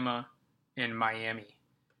Alabama and Miami,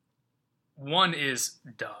 one is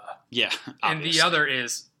duh. Yeah, obviously. And the other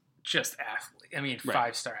is just athlete. I mean,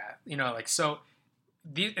 5-star athlete.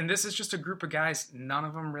 And this is just a group of guys. None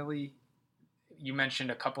of them really. You mentioned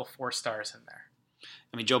a couple 4-stars in there.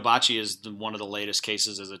 I mean, Joe Bacci is one of the latest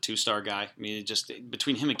cases as a 2-star guy. I mean, just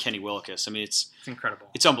between him and Kenny Willekes, I mean, it's incredible.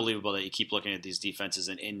 It's unbelievable that you keep looking at these defenses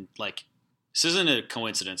and like, this isn't a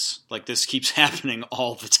coincidence. Like, this keeps happening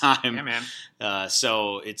all the time. Yeah, man.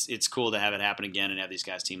 So it's cool to have it happen again and have these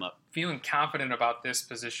guys team up. Feeling confident about this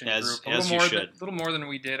position group. A little more than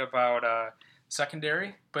we did about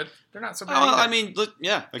secondary, but they're not so bad. I mean,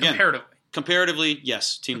 again. Comparatively,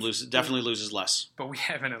 yes. Team definitely loses less. But we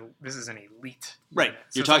have this is an elite. Right.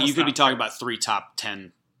 So you could be talking about 3 top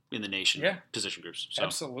 10 in the nation position groups. So.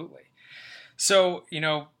 Absolutely. So,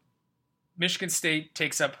 Michigan State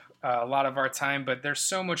takes up a lot of our time, but there's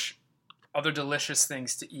so much other delicious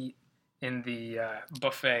things to eat in the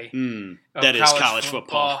buffet of that is college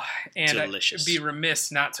football. And delicious. I'd be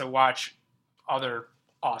remiss not to watch other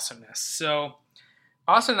awesomeness. So,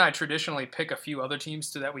 Austin and I traditionally pick a few other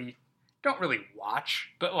teams that we don't really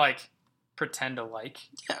watch, but like pretend to like.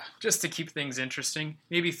 Yeah. Just to keep things interesting.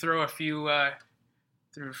 Maybe throw a few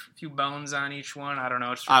bones on each one. I don't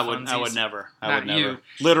know. I would never.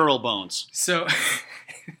 Literal bones. So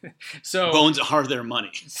bones are their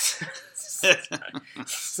money.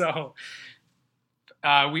 So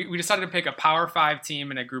we decided to pick a Power 5 team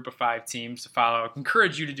and a group of 5 teams to follow. I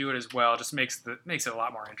encourage you to do it as well. Just makes it a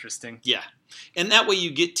lot more interesting. Yeah, and that way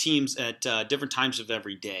you get teams at different times of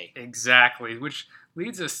every day. Exactly, which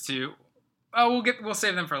leads us to we'll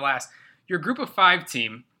save them for last. Your group of 5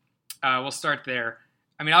 team. We'll start there.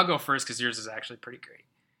 I mean, I'll go first because yours is actually pretty great.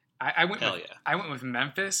 I went with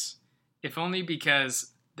Memphis, if only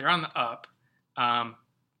because they're on the up.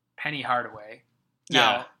 Penny Hardaway.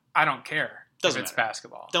 Now, I don't care. Doesn't if it's matter.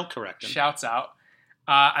 Basketball. Don't correct them. Shouts out.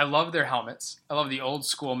 I love their helmets. I love the old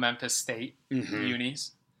school Memphis State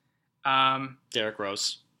unis. Derrick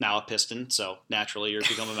Rose, now a Piston, so naturally you're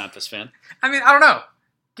become a Memphis fan. I mean, I don't know.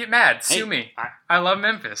 Get mad. Sue me. I love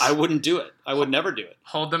Memphis. I wouldn't do it. I would never do it.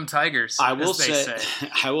 Hold them Tigers, I will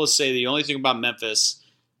say the only thing about Memphis,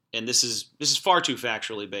 and this is far too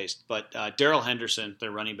factually based, but Darrell Henderson,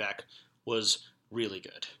 their running back, was really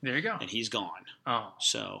good. There you go. And he's gone. Oh.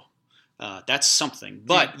 So that's something.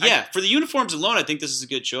 But, for the uniforms alone, I think this is a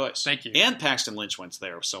good choice. Thank you. And Paxton Lynch went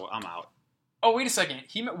there, so I'm out. Oh, wait a second.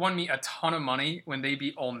 He won me a ton of money when they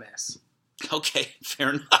beat Ole Miss. Okay, fair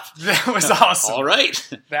enough. That was awesome. All right.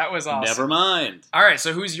 That was awesome. Never mind. All right,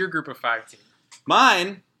 so who's your group of 5 team?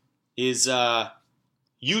 Mine is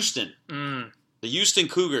Houston. The Houston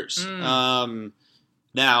Cougars.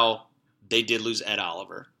 Now, they did lose Ed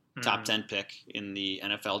Oliver, top 10 pick in the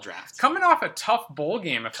NFL draft. Coming off a tough bowl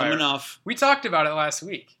game. We talked about it last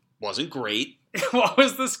week. Wasn't great. What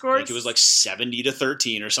was the score? I think it was like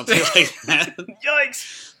 70-13 or something like that.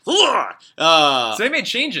 Yikes. So they made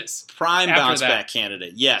changes. Prime bounce back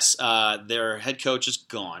candidate. Yes. Their head coach is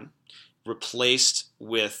gone. Replaced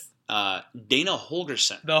with Dana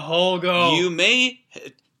Holgorsen. The Holgo. You may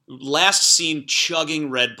last seen chugging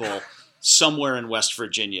Red Bull somewhere in West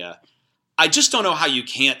Virginia. I just don't know how you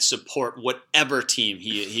can't support whatever team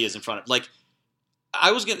he is in front of. Like,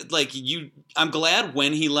 I'm glad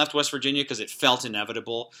when he left West Virginia because it felt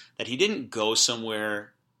inevitable that he didn't go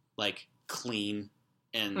somewhere like clean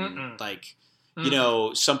and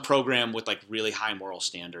some program with like really high moral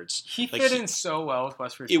standards. He fit in so well with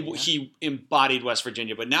West Virginia. He embodied West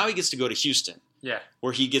Virginia, but now he gets to go to Houston, Yeah.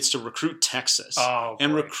 Where he gets to recruit Texas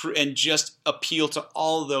and recruit and just appeal to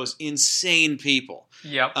all those insane people.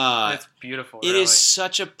 Yep. It's beautiful. It is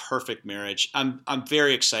such a perfect marriage. I'm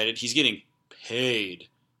very excited. He's getting paid.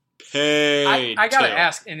 I gotta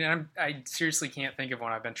ask, and I seriously can't think of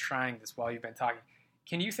one. I've been trying this while you've been talking.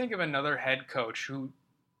 Can you think of another head coach who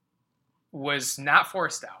was not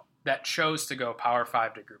forced out that chose to go Power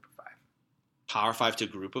 5 to Group of 5? Power 5 to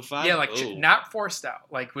Group of 5? Yeah, not forced out.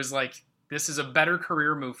 Was this is a better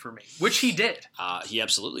career move for me, which he did. He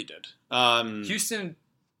absolutely did. Houston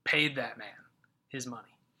paid that man his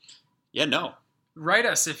money. Yeah, no. Write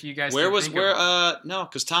us if you guys. No,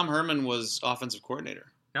 because Tom Herman was offensive coordinator.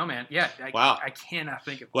 No, man. Yeah. Wow. I cannot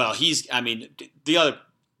think of one. Well, the other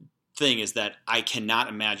thing is that I cannot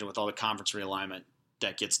imagine with all the conference realignment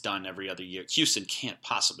that gets done every other year, Houston can't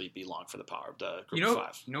possibly be long for the Power of the Group of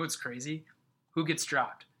 5. You know what's crazy? Who gets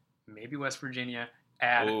dropped? Maybe West Virginia.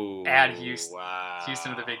 Add Houston. Wow.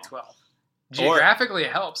 Houston to the Big 12. Geographically,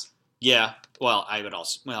 it helps. Yeah. Well, I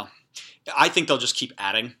think they'll just keep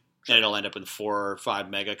adding. And it'll end up in 4 or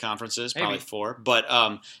 5 mega conferences, probably 4. But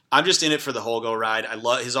I'm just in it for the whole go ride. I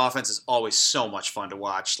love his offense is always so much fun to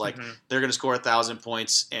watch. They're going to score 1,000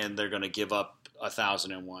 points and they're going to give up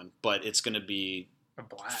 1,001. But it's going to be a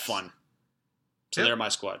blast, fun. So they're my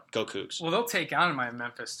squad. Go Cougs. Well, they'll take on my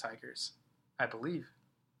Memphis Tigers, I believe.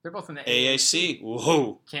 They're both in the AAC.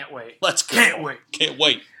 Whoa! Can't wait. Let's go. Can't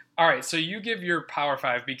wait. All right, so you give your Power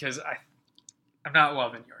 5 because I'm not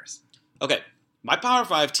loving yours. Okay. My Power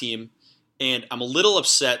 5 team, and I'm a little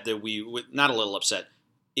upset that not a little upset.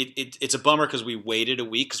 It's a bummer because we waited a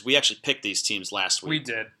week because we actually picked these teams last week. We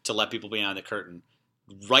did. To let people behind the curtain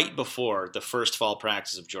right before the first fall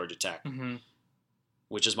practice of Georgia Tech,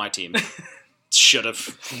 which is my team. Could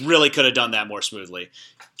have done that more smoothly.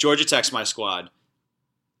 Georgia Tech's my squad.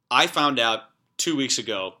 I found out 2 weeks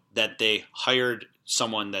ago that they hired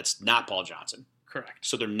someone that's not Paul Johnson. Correct.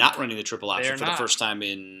 So they're not running the triple option for the first time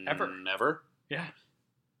in ever. Yeah.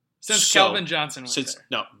 Since Calvin Johnson was there.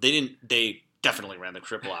 No, they didn't. They definitely ran the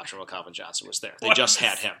triple option while Calvin Johnson was there. They just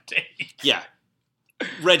had him. Yeah.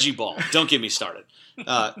 Reggie Ball. Don't get me started.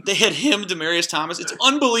 They had him, Demaryius Thomas. It's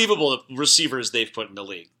unbelievable the receivers they've put in the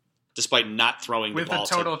league, despite not throwing the ball.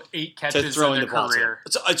 With a total of 8 catches in their career.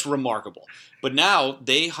 It's remarkable. But now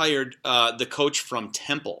they hired the coach from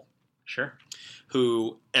Temple. Sure.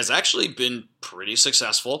 Who has actually been pretty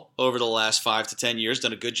successful over the last 5 to 10 years,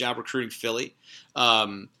 done a good job recruiting Philly,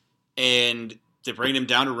 and they're bringing him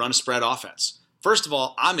down to run a spread offense. First of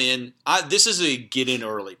all, I'm in. This is a get in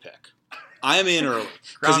early pick. I am in early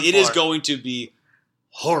because it is going to be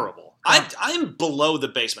horrible. I am below the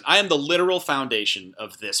basement. I am the literal foundation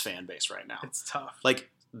of this fan base right now. It's tough.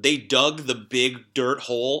 They dug the big dirt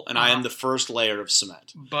hole, and I am the first layer of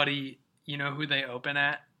cement. Buddy, you know who they open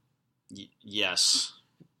at? Yes.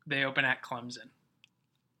 They open at Clemson.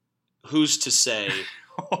 Who's to say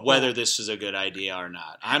whether this is a good idea or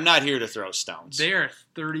not? I'm not here to throw stones. They are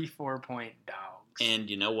 34-point dogs. And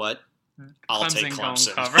you know what? I'll take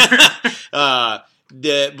Clemson.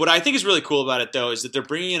 What I think is really cool about it, though, is that they're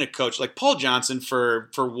bringing in a coach like Paul Johnson for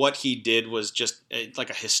what he did was just like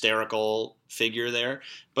a hysterical figure there.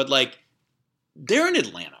 But they're in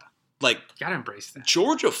Atlanta. Gotta embrace that.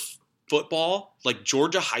 Georgia football,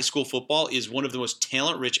 Georgia high school football, is one of the most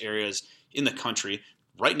talent-rich areas in the country,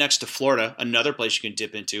 right next to Florida, another place you can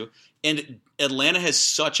dip into. And Atlanta has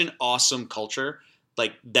such an awesome culture,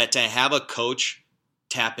 that to have a coach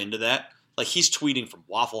tap into that. He's tweeting from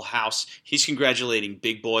Waffle House. He's congratulating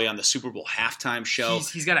Big Boy on the Super Bowl halftime show.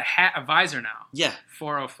 He's got a visor now. Yeah.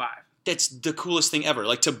 405. That's the coolest thing ever.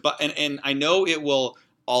 And I know it will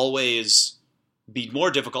always be more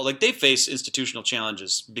difficult. They face institutional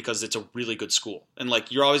challenges because it's a really good school. And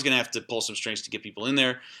you're always going to have to pull some strings to get people in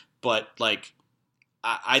there. But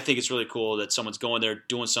I think it's really cool that someone's going there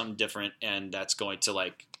doing something different, and that's going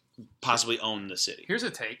to possibly own the city. Here's a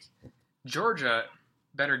take. Georgia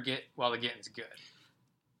better get while the getting's good.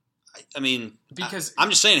 Because I'm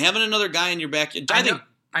just saying, having another guy in your backyard.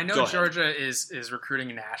 I know Georgia is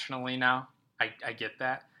recruiting nationally now. I get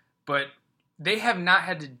that. But they have not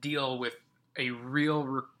had to deal with a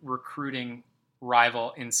real recruiting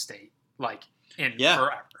rival in state,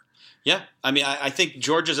 forever. Yeah. I think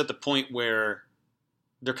Georgia's at the point where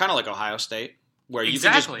they're kind of like Ohio State, where you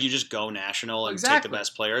just go national and take the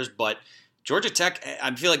best players. But Georgia Tech,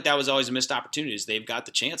 I feel like that was always a missed opportunity. They've got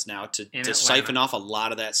the chance now to siphon off a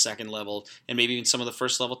lot of that second level and maybe even some of the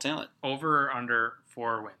first level talent. Over or under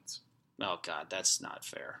 4 wins? Oh, God, that's not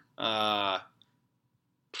fair. I'm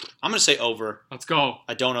going to say over. Let's go.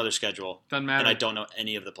 I don't know their schedule. Doesn't matter. And I don't know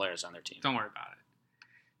any of the players on their team. Don't worry about it.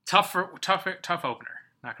 Tough opener.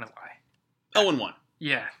 Not going to lie. 0-1.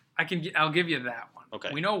 Yeah, I'll give you that one. Okay.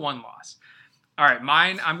 We know one loss. All right,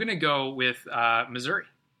 mine. I'm gonna go with Missouri.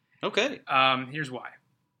 Okay. Here's why.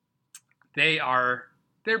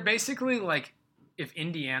 They're basically like if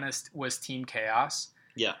Indiana was Team Chaos.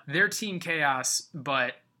 Yeah. They're Team Chaos,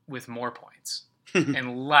 but with more points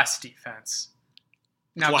and less defense.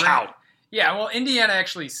 Now, wow. Yeah, well, Indiana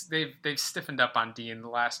actually they've stiffened up on D in the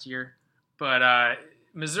last year, but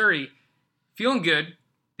Missouri feeling good.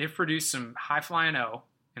 They've produced some high flying O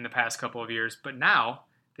in the past couple of years, but now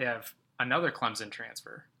they have another Clemson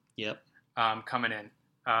transfer. Yep. Coming in.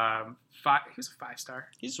 He's a 5-star.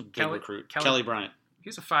 He's a big recruit. Kelly Bryant.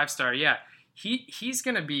 He's a 5-star. Yeah, he's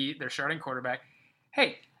going to be their starting quarterback.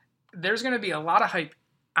 Hey, there's going to be a lot of hype.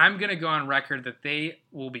 I'm going to go on record that they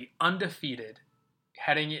will be undefeated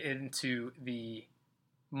heading into the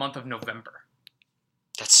month of November.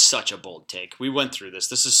 That's such a bold take. We went through this.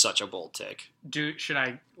 This is such a bold take. Should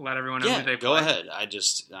I let everyone know who they play? Go ahead. I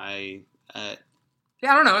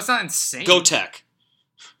don't know. It's not insane. Go Tech.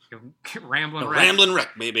 Ramblin' Wreck. Ramblin'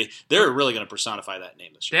 Wreck, baby. They're really going to personify that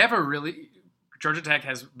name this year. They have Georgia Tech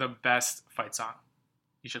has the best fight song.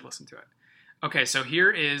 You should listen to it. Okay, so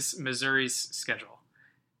here is Missouri's schedule.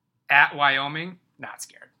 At Wyoming, not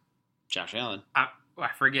scared. Josh Allen. I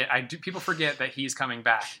forget. People forget that he's coming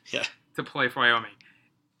back to play for Wyoming.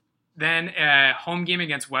 Then home game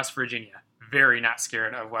against West Virginia. Very not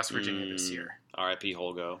scared of West Virginia this year. R.I.P.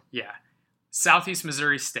 Holgo. Yeah. Southeast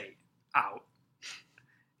Missouri State. Out.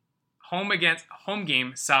 Home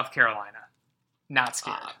game, South Carolina. Not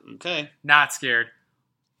scared. Okay. Not scared.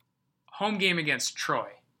 Home game against Troy.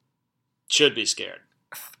 Should be scared.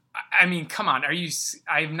 I mean, come on.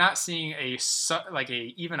 I'm not seeing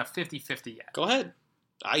even a 50-50 yet. Go ahead.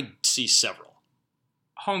 I see several.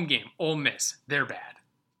 Home game, Ole Miss. They're bad.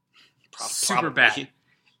 Super bad.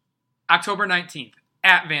 October 19th,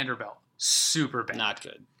 at Vanderbilt. Super bad. Not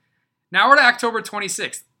good. Now we're to October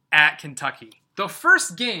 26th, at Kentucky. The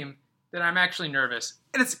first game that I'm actually nervous,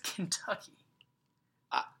 and it's Kentucky.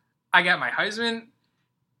 I got my Heisman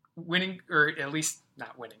winning, or at least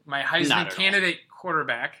not winning, my Heisman candidate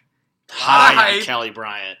quarterback. High on Kelly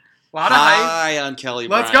Bryant. A lot of hype. High on Kelly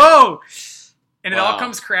Bryant. Let's go! And it all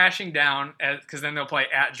comes crashing down because then they'll play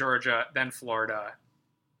at Georgia, then Florida.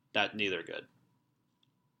 Neither good.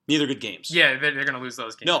 Neither good games. Yeah, they're going to lose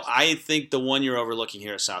those games. No, I think the one you're overlooking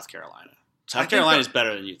here is South Carolina. South Carolina is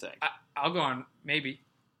better than you think. I'll go on maybe.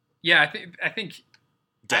 Yeah, I think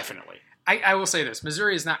definitely. I will say this: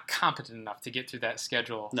 Missouri is not competent enough to get through that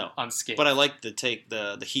schedule unscathed. But I like the take,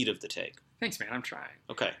 the heat of the take. Thanks, man. I'm trying.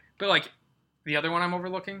 Okay. But like the other one I'm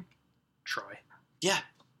overlooking, Troy. Yeah,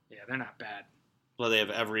 they're not bad. Well, they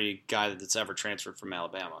have every guy that's ever transferred from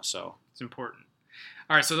Alabama, so it's important.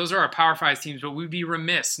 All right, so those are our Power 5 teams, but we'd be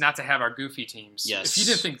remiss not to have our goofy teams. Yes. If you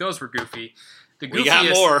didn't think those were goofy, the we got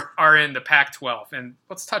goofiest more. Are in the Pac-12. And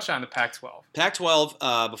let's touch on the Pac-12.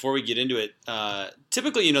 Pac-12, before we get into it,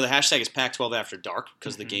 typically, the hashtag is Pac-12 after dark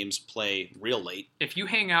because the games play real late. If you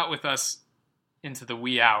hang out with us into the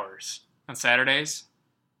wee hours on Saturdays,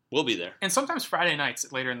 we'll be there. And sometimes Friday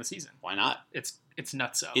nights later in the season. Why not? It's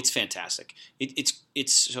nutso. It's fantastic.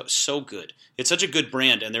 It's so good. It's such a good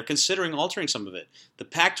brand, and they're considering altering some of it. The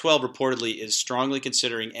Pac-12 reportedly is strongly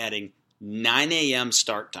considering adding 9 a.m.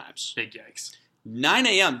 start times. Big yikes. 9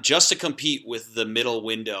 a.m. just to compete with the middle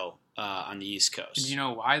window on the East Coast. And you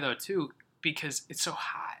know why, though, too? Because it's so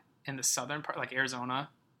hot in the southern part, like Arizona,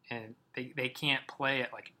 and they can't play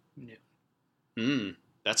at, like, noon.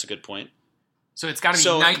 That's a good point. So it's got to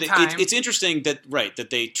be nighttime. It's interesting that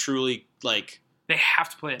they truly, like... They have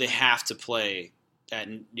to play. They have to play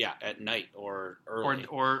at night or early.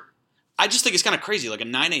 Or I just think it's kind of crazy, like a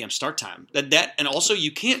 9 a.m. start time. That and also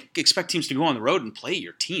you can't expect teams to go on the road and play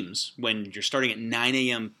your teams when you're starting at 9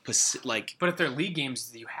 a.m. Like. But if they're league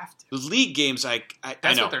games, you have to. The league games, I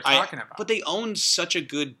That's know, what they're talking about. But they own such a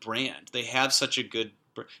good brand. They have such a good.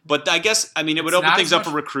 But I guess it would open things up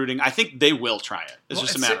for recruiting. I think they will try it. It's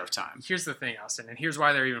just a matter of time. Here's the thing, Austin, and here's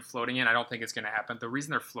why they're even floating it. I don't think it's going to happen. The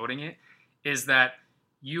reason they're floating it is that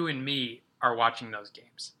you and me are watching those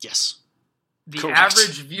games. Yes. The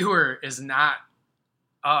average viewer is not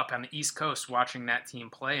up on the East Coast watching that team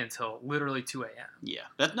play until literally 2 a.m. Yeah.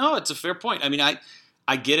 It's a fair point. I mean,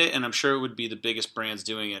 I get it, and I'm sure it would be the biggest brands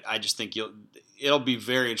doing it. I just think it'll be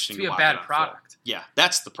very interesting to watch. It'll be a bad product. Yeah,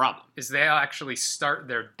 that's the problem. Is they'll actually start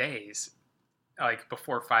their days like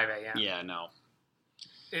before 5 a.m. Yeah, no.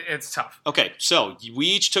 It's tough. Okay, so we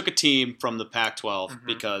each took a team from the Pac-12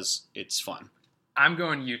 because it's fun. I'm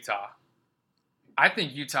going Utah. I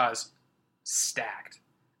think Utah is stacked.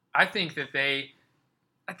 I think that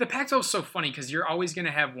the Pac-12 is so funny because you're always going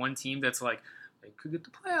to have one team that's like, they could get the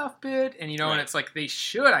playoff bid, and and it's like they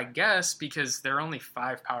should, I guess, because they're only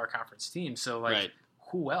 5 power conference teams. So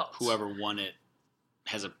who else? Whoever won it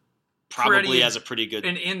has has a pretty good,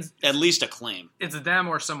 at least a claim. It's them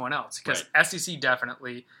or someone else, because SEC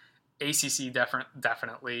definitely, ACC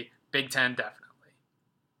definitely, Big Ten definitely.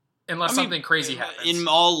 Unless something crazy happens.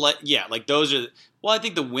 Those are. Well, I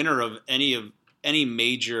think the winner of any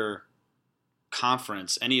major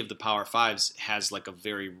conference, any of the Power Fives, has like a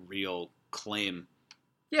very real claim.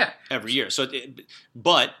 Yeah. Every year.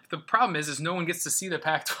 But the problem is no one gets to see the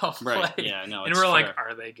Pac-12 play. Right. Yeah. No. And we're like,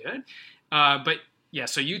 are they good? But yeah.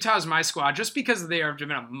 So Utah's my squad just because they have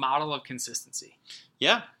been a model of consistency.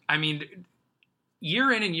 Yeah. I mean,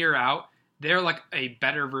 year in and year out, they're like a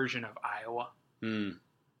better version of Iowa.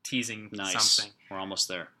 Teasing something. We're almost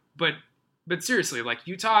there. But seriously, like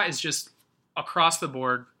Utah is just across the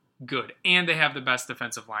board good, and they have the best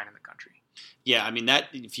defensive line in the country. Yeah, I mean that.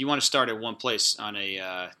 If you want to start at one place on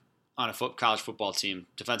a college football team,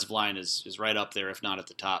 defensive line is right up there, if not at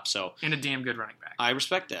the top. So and a damn good running back. I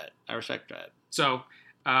respect that. So,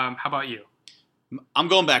 how about you? I'm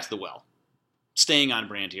going back to the well. Staying on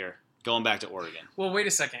brand here. Going back to Oregon. Well, wait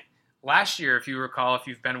a second. Last year, if you recall, if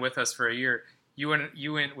you've been with us for a year, you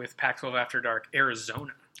went with Pac-12 After Dark,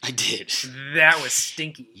 Arizona. I did. That was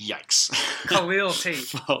stinky. Yikes. Khalil Tate.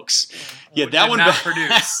 Folks. Yeah, that one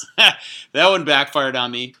produce. That one backfired on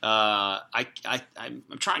me. I'm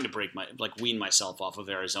trying to wean myself off of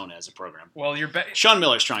Arizona as a program. Well, Sean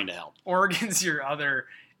Miller's trying to help. Oregon's your other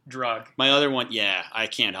drug. My other one, I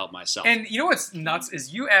can't help myself. And you know what's nuts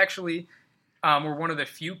is you actually were one of the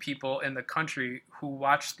few people in the country who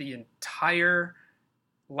watched the entire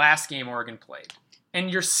last game Oregon played. And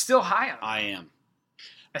you're still high on them. I am.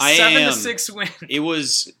 A 7-6 win. It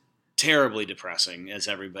was terribly depressing, as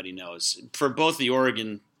everybody knows, for both the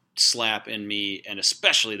Oregon slap and me, and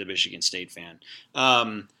especially the Michigan State fan.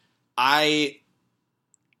 I'm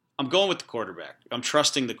going with the quarterback. I'm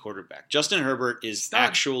trusting the quarterback. Justin Herbert is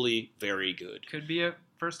actually very good. Could be a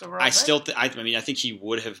first overall. I think he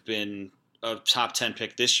would have been a top 10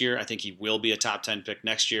 pick this year. I think he will be a top 10 pick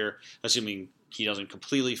next year, assuming he doesn't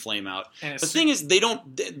completely flame out. The thing is,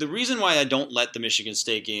 the reason why I don't let the Michigan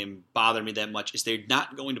State game bother me that much is they're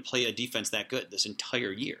not going to play a defense that good this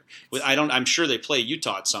entire year. I'm sure they play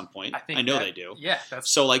Utah at some point. I know they do. Yeah.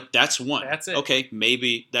 That's one. That's it. Okay,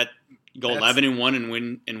 maybe go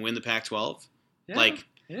 11-1 and win the Pac-12.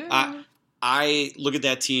 Yeah. I look at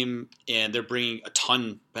that team, and they're bringing a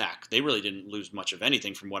ton back. They really didn't lose much of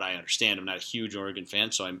anything from what I understand. I'm not a huge Oregon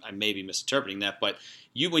fan, so I may be misinterpreting that. But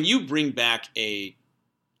when you bring back a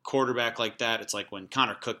quarterback like that, it's like when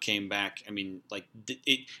Connor Cook came back. I mean, like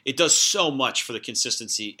it does so much for the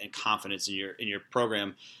consistency and confidence in your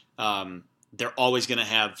program. They're always going to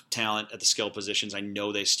have talent at the skill positions. I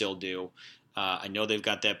know they still do. I know they've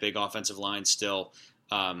got that big offensive line still.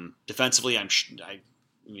 Defensively, I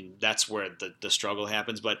mean, that's where the struggle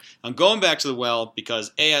happens. But I'm going back to the well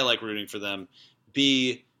because, A, I like rooting for them.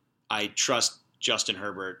 B, I trust Justin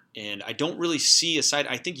Herbert. And I don't really see a side.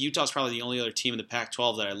 I think Utah's probably the only other team in the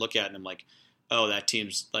Pac-12 that I look at and I'm like, oh, that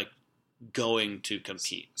team's like going to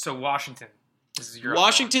compete. So Washington is your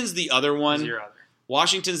Washington's the other one. Your other.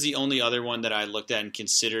 Washington's the only other one that I looked at and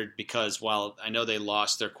considered because while I know they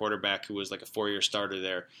lost their quarterback who was like a 4-year starter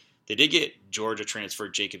there, they did get Georgia transfer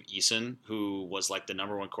Jacob Eason, who was like the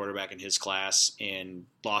number one quarterback in his class, and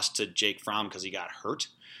lost to Jake Fromm because he got hurt.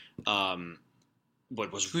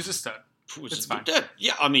 Who's a stud? It's fine.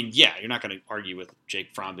 Yeah, I mean, yeah, you're not going to argue with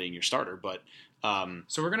Jake Fromm being your starter, but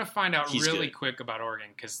so we're going to find out really quick about Oregon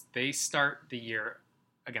because they start the year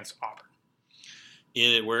against Auburn.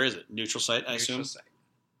 Where is it? Neutral site, I assume. Site.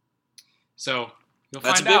 So you'll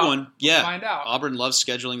That's find out. That's a big one. Yeah, we'll find out. Auburn loves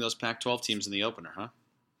scheduling those Pac-12 teams in the opener, huh?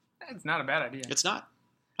 It's not a bad idea. It's not.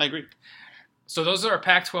 I agree. So those are our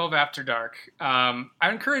Pac-12 After Dark. I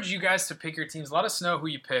encourage you guys to pick your teams. Let us know who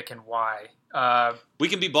you pick and why. We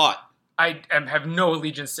can be bought. I have no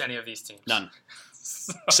allegiance to any of these teams. None.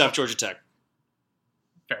 Except Georgia Tech.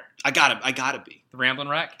 Fair. I gotta be. The Ramblin'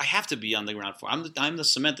 Wreck? I have to be on the ground floor. I'm the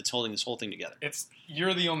cement that's holding this whole thing together.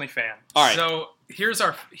 You're the only fan. All right. So here's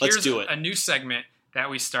Let's do it. A new segment that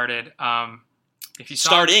we started. If you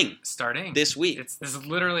starting this week. This is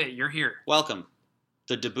literally it. You're here. Welcome.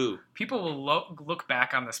 The debut. People will look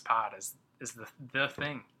back on this pod as the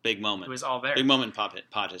thing. Big moment. It was all there. Big moment in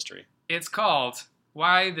pod history. It's called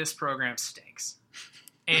Why This Program Stinks.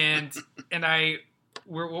 And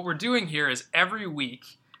what we're doing here is every week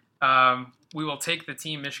we will take the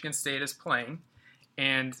team Michigan State is playing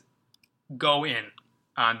and go in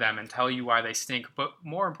on them and tell you why they stink. But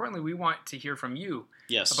more importantly, we want to hear from you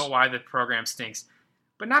about why the program stinks.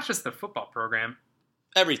 But not just the football program.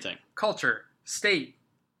 Everything. Culture, state,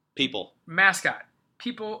 people, mascot,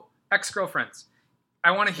 people, ex-girlfriends.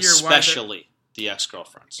 I want to hear especially the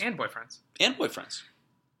ex-girlfriends and boyfriends. And boyfriends.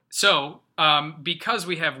 So, because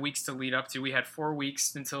we have weeks to lead up to, we had 4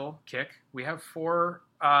 weeks until kick. We have four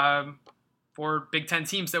Big Ten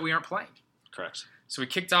teams that we aren't playing. Correct. So we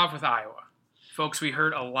kicked off with Iowa. Folks, we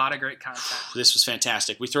heard a lot of great content. This was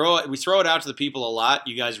fantastic. We throw it out to the people a lot.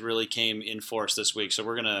 You guys really came in force this week, so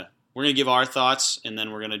we're gonna give our thoughts, and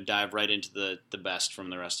then we're gonna dive right into the best from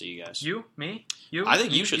the rest of you guys. You, me, you. I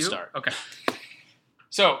think you should start. Okay.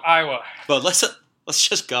 So Iowa. But let's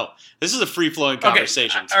just go. This is a free flowing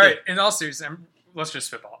conversation. Okay. All right. In all seriousness, let's just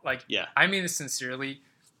spitball. Yeah. I mean this sincerely.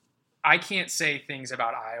 I can't say things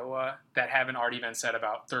about Iowa that haven't already been said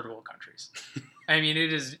about third world countries. I mean,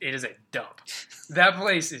 it is a dump. That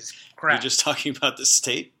place is crap. You're just talking about the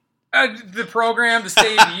state? The program, the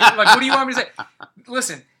state. What do you want me to say?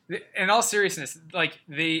 Listen, in all seriousness,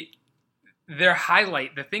 their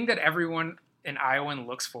highlight, the thing that everyone in Iowa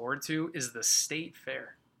looks forward to is the state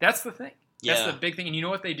fair. That's the thing. That's the big thing. And you know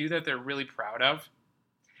what they do that they're really proud of?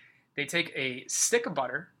 They take a stick of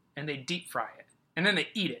butter and they deep fry it. And then they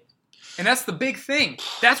eat it. And that's the big thing.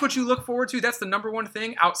 That's what you look forward to. That's the number one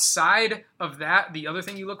thing. Outside of that, the other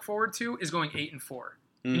thing you look forward to is going 8-4.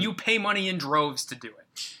 And you pay money in droves to do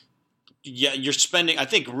it. Yeah, you're spending. I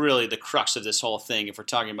think really the crux of this whole thing, if we're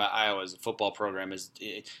talking about Iowa as a football program, is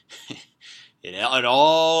it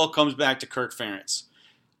all comes back to Kirk Ferentz.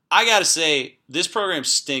 I got to say, this program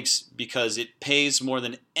stinks because it pays more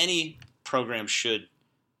than any program should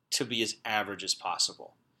to be as average as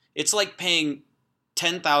possible. It's like paying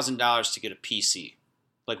 $10,000 to get a PC.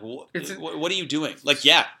 What are you doing?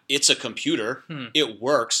 It's a computer. It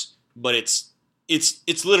works, but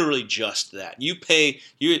it's literally just that.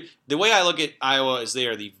 The way I look at Iowa is they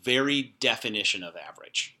are the very definition of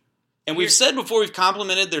average. And we've said before, we've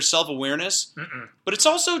complimented their self-awareness, but it's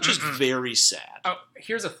also just very sad. Oh,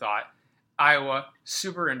 here's a thought. Iowa,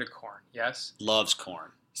 super into corn, yes? Loves corn.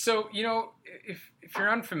 So, if you're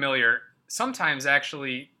unfamiliar, sometimes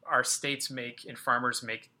actually our states and farmers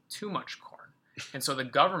make too much corn. And so the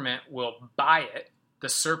government will buy it, the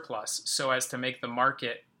surplus, so as to make the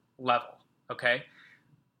market level, okay?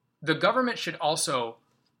 The government should also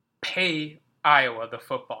pay Iowa, the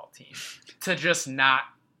football team, to just not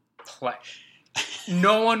play.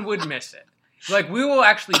 No one would miss it. We will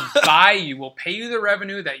actually buy you, we'll pay you the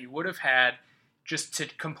revenue that you would have had just to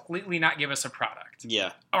completely not give us a product.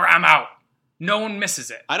 Yeah. Or I'm out. No one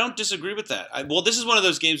misses it. I don't disagree with that. This is one of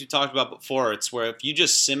those games we talked about before. It's where if you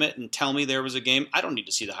just sim it and tell me there was a game, I don't need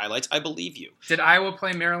to see the highlights. I believe you. Did Iowa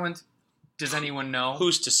play Maryland? Does anyone know?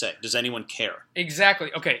 Who's to say? Does anyone care?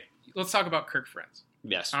 Exactly. Okay, let's talk about Kirk Ferentz.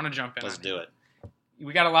 Yes. I want to jump in. Let's do it.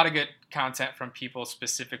 We got a lot of good content from people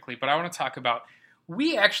specifically, but I want to talk about,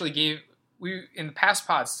 we in the past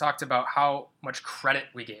pods talked about how much credit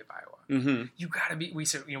we gave Iowa. Mm-hmm. You got to be, we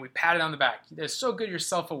said, we patted on the back. They're so good, you're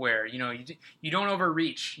self-aware. You don't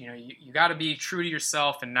overreach. You got to be true to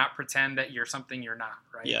yourself and not pretend that you're something you're not,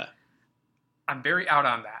 right? Yeah. I'm very out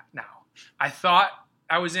on that now. I thought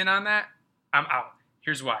I was in on that. I'm out.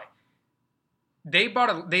 Here's why. They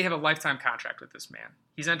have a lifetime contract with this man.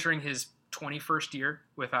 He's entering his 21st year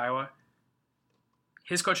with Iowa.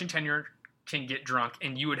 His coaching tenure can get drunk,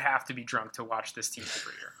 and you would have to be drunk to watch this team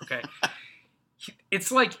every year, okay?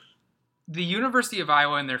 It's like the University of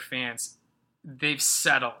Iowa and their fans, they've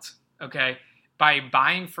settled, okay? By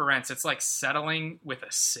buying Ferentz, it's like settling with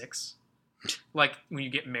a 6. Like when you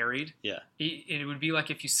get married. Yeah. It would be like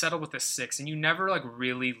if you settle with a 6 and you never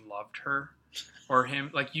really loved her or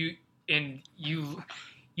him. You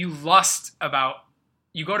lust about,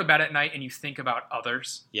 you go to bed at night and you think about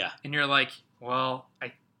others. Yeah. And you're like, well,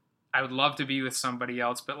 I would love to be with somebody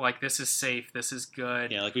else, but this is safe. This is good.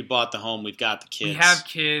 Yeah, we bought the home. We've got the kids. We have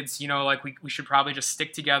kids. We should probably just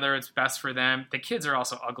stick together. It's best for them. The kids are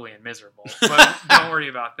also ugly and miserable, but don't worry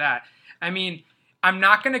about that. I mean, I'm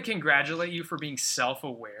not going to congratulate you for being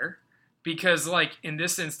self-aware because, in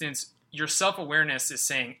this instance, your self-awareness is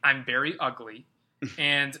saying, I'm very ugly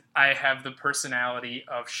and I have the personality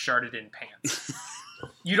of sharded-in pants.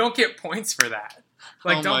 You don't get points for that.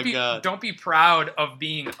 Don't be proud of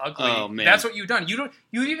being ugly. Oh, man. That's what you've done.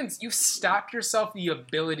 You've stopped yourself the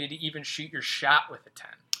ability to even shoot your shot with a 10.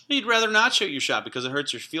 You'd rather not shoot your shot because it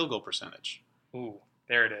hurts your field goal percentage. Ooh,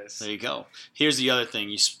 there it is. There you go. Here's the other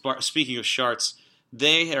thing. Speaking of sharts,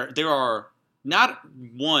 there are not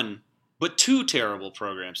one but 2 terrible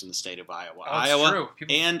programs in the state of Iowa. Iowa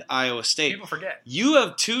and Iowa State. People forget. You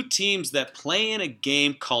have 2 teams that play in a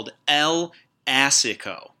game called El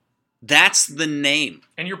Asico. That's the name.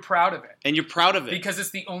 And you're proud of it. Because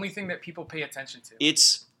it's the only thing that people pay attention to.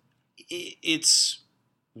 It's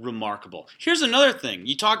remarkable. Here's another thing.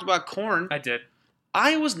 You talked about corn. I did.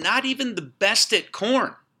 Iowa's not even the best at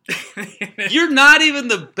corn. You're not even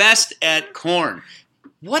the best at corn.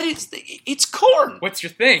 It's corn. What's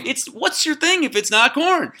your thing? What's your thing if it's not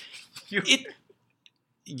corn?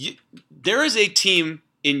 There is a team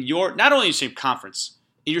in not only your same conference,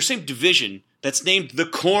 in your same division that's named the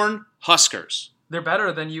Corn Huskers. They're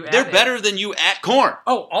better than you at They're better than you at corn.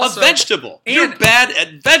 Oh, also. A vegetable. You're bad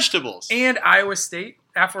at vegetables. And Iowa State,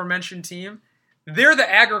 aforementioned team, they're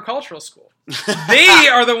the agricultural school. They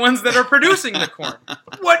are the ones that are producing the corn.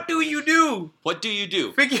 What do you do?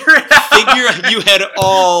 Figure it out. You had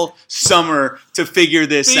all summer to figure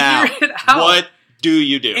this out. Figure it out. What do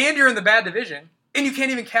you do? And you're in the bad division. And you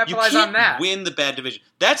can't even capitalize on that. You can't win the bad division.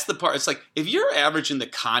 That's the part. It's like, if you're average in the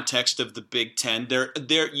context of the Big Ten,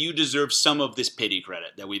 you deserve some of this pity credit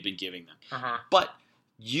that we've been giving them. Uh-huh. But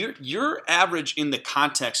you're average in the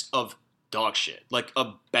context of dog shit, like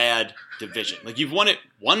a bad division. Like, you've won it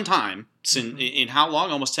one time in how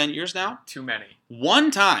long? Almost 10 years now? Too many.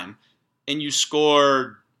 One time, and you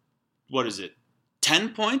scored, 10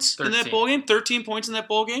 points 13. in that bowl game? 13 points in that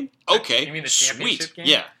bowl game? Okay. You mean the championship game?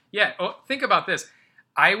 Yeah. Yeah. Oh, think about this.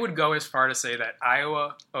 I would go as far to say that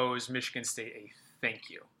Iowa owes Michigan State a thank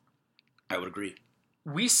you. I would agree.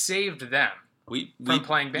 We saved them from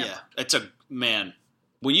playing Bama. Yeah.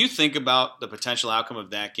 When you think about the potential outcome of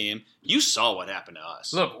that game, you saw what happened to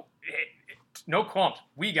us. Look, no qualms.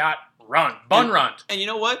 We got run. And you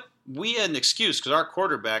know what? We had an excuse because our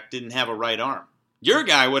quarterback didn't have a right arm. Your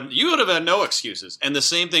guy you would have had no excuses. And the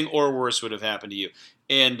same thing or worse would have happened to you.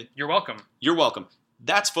 And You're welcome.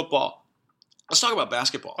 That's football. Let's talk about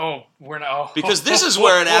basketball. Oh, we're not. Because this is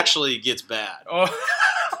where it actually gets bad. Oh,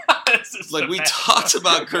 like, we talked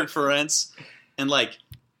about Kirk Ferentz, and like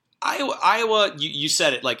Iowa, you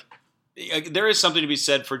said it. Like, there is something to be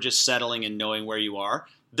said for just settling and knowing where you are.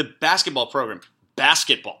 The basketball program,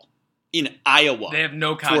 in Iowa, they have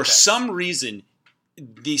no context. For some reason,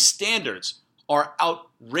 the standards are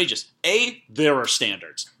outrageous. There are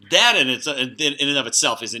standards. That in and of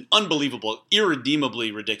itself is an unbelievable,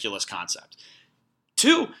 irredeemably ridiculous concept.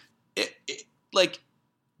 2,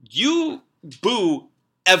 you boo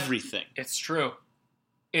everything. It's true.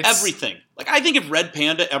 Everything. Like, I think if Red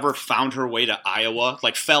Panda ever found her way to Iowa,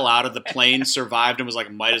 like fell out of the plane, survived, and was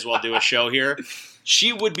like, might as well do a show here,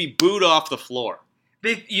 she would be booed off the floor.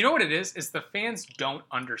 You know what it is? Is the fans don't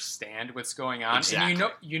understand what's going on. Exactly.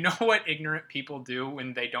 And you know what ignorant people do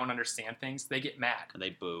when they don't understand things? They get mad. And they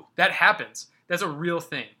boo. That happens. That's a real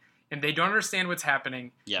thing. And they don't understand what's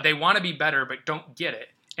happening. Yeah. They want to be better, but don't get it.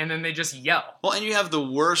 And then they just yell. Well, and you have the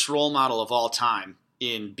worst role model of all time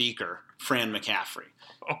in Beaker, Fran McCaffrey.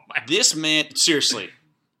 Oh my! This man, seriously,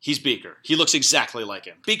 he's Beaker. He looks exactly like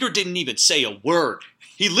him. Beaker didn't even say a word.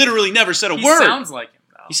 He literally never said a word. He sounds like him.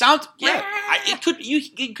 He sounds, yeah.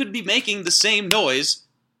 He could be making the same noise,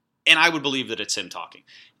 and I would believe that it's him talking.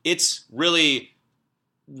 It's really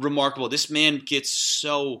remarkable. This man gets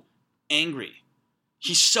so angry.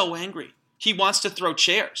 He's so angry. He wants to throw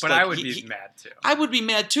chairs. But I would be mad too. I would be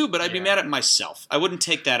mad too, but I'd be mad at myself. I wouldn't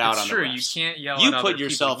take that out on the refs. It's true. You can't yell at other people. You put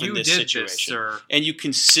yourself in this situation, sir. And you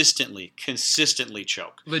consistently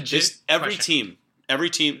choke. Legit. Every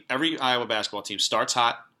Iowa basketball team starts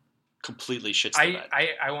hot, completely shits the bed.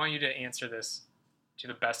 I want you to answer this to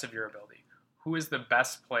the best of your ability. Who is the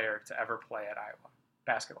best player to ever play at Iowa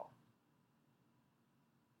basketball?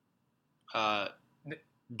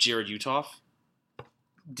 Jared Utoff.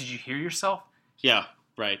 Did you hear yourself? Yeah,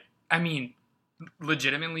 right. I mean,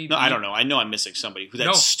 legitimately. No, I don't know. I know I'm missing somebody.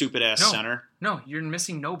 Stupid-ass center? No, you're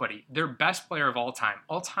missing nobody. Their best player of all time,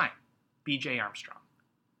 B.J. Armstrong.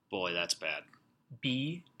 Boy, that's bad.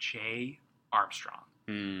 B.J.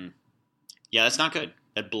 Armstrong. Yeah, that's not good.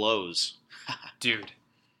 That blows. Dude,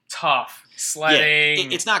 tough, sledding.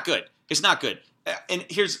 Yeah, it's not good. It's not good. And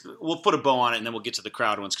we'll put a bow on it, and then we'll get to the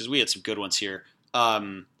crowd ones, because we had some good ones here.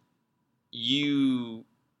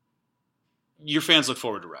 Your fans look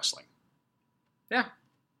forward to wrestling. Yeah,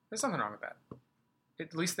 there's nothing wrong with that.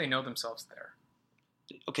 At least they know themselves there.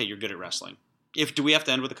 Okay, you're good at wrestling. Do we have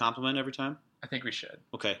to end with a compliment every time? I think we should.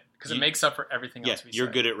 Okay. Because it makes up for everything else we say.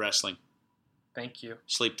 You're good at wrestling. Thank you.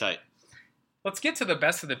 Sleep tight. Let's get to the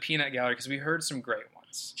best of the peanut gallery, because we heard some great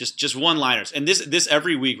ones. Just one-liners. And this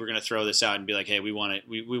every week we're going to throw this out and be like, hey, we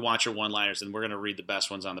want your one-liners, and we're going to read the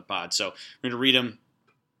best ones on the pod. So we're going to read them.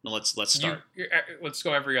 Let's start. Let's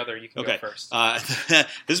go every other. You can go first. This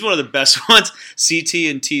is one of the best ones. CT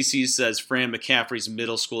and TC says Fran McCaffrey's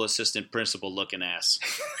middle school assistant principal looking ass.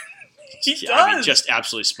 He does. I mean, just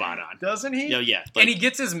absolutely spot on. Doesn't he? Yeah. And he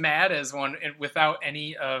gets as mad as one without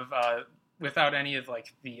any of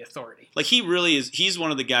like the authority. Like he really is. He's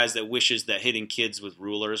one of the guys that wishes that hitting kids with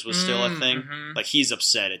rulers was still a thing. Mm-hmm. Like he's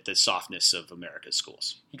upset at the softness of America's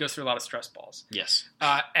schools. He goes through a lot of stress balls. Yes.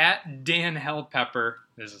 At Dan Hellpepper,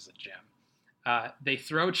 this is a gem. They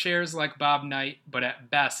throw chairs like Bob Knight, but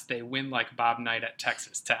at best they win like Bob Knight at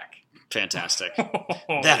Texas Tech. Fantastic.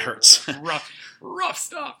 That hurts. rough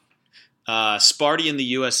stuff. Sparty in the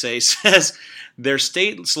USA says their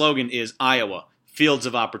state slogan is Iowa, Fields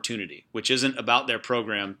of Opportunity, which isn't about their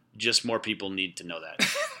program, just more people need to know that.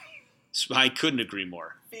 I couldn't agree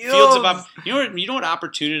more. Fields of you know what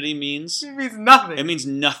opportunity means? It means nothing. It means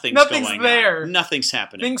nothing's going there. on. Nothing's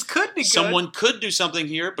happening. Things could be good. Someone could do something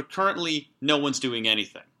here, but currently no one's doing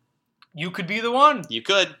anything. You could be the one. You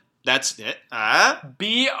could. That's it.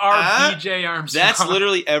 Be our BJ Armstrong. That's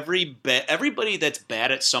literally everybody that's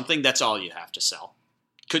bad at something. That's all you have to sell.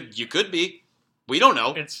 You could be. We don't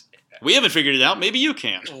know. We haven't figured it out. Maybe you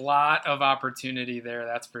can. A lot of opportunity there,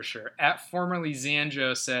 that's for sure. At formerly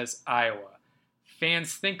Zanjo says Iowa.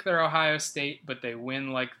 Fans think they're Ohio State, but they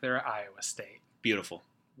win like they're Iowa State. Beautiful.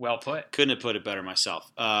 Well put. Couldn't have put it better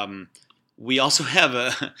myself. We also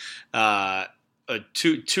have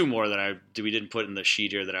two more that we didn't put in the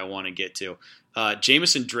sheet here that I want to get to.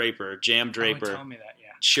 Jameson Draper, Jam Draper, tell me that,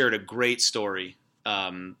 yeah. shared a great story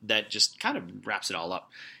that just kind of wraps it all up.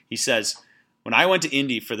 He says, when I went to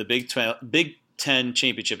Indy for the Big Ten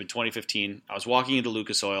championship in 2015, I was walking into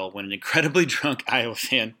Lucas Oil when an incredibly drunk Iowa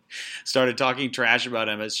fan started talking trash about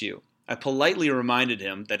MSU. I politely reminded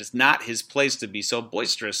him that it's not his place to be so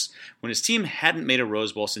boisterous when his team hadn't made a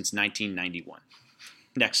Rose Bowl since 1991.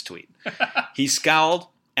 Next tweet. He scowled,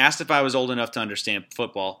 asked if I was old enough to understand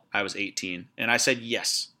football. I was 18, and I said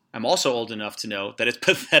yes. I'm also old enough to know that it's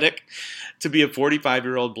pathetic to be a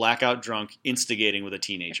 45-year-old blackout drunk instigating with a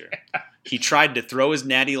teenager. He tried to throw his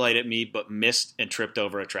natty light at me, but missed and tripped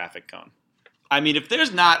over a traffic cone. I mean, if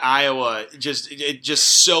there's not Iowa, it just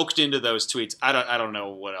soaked into those tweets. I don't know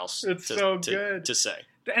what else good to say.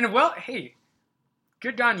 And well, hey,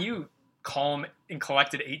 good on you, calm and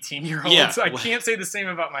collected 18-year-olds. Yeah, I can't say the same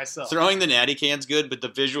about myself. Throwing the natty can's good, but the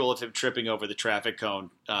visual of him tripping over the traffic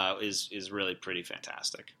cone is really pretty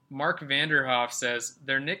fantastic. Mark Vanderhoff says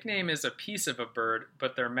their nickname is a piece of a bird,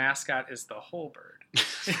 but their mascot is the whole bird.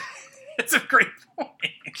 It's a great point.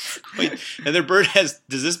 Wait, and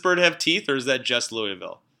does this bird have teeth, or is that just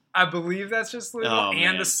Louisville? I believe that's just Louisville and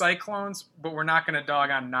man. the Cyclones, but we're not going to dog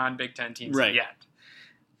on non-Big Ten teams yet. Okay.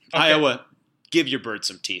 Iowa, give your bird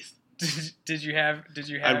some teeth. Did you have?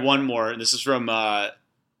 I had one more, and this is from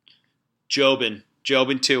Jobin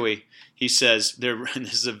Tui. He says,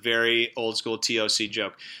 this is a very old-school TOC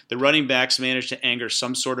joke. The running backs managed to anger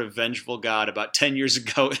some sort of vengeful god about 10 years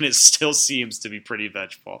ago, and it still seems to be pretty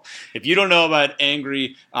vengeful. If you don't know about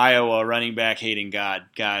angry Iowa running back hating god,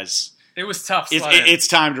 guys, it was tough. It's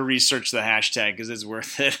time to research the hashtag because it's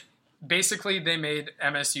worth it. Basically, they made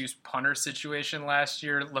MSU's punter situation last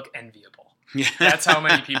year look enviable. Yeah. That's how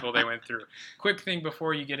many people they went through. Quick thing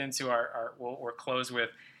before you get into we'll close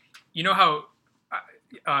with, you know how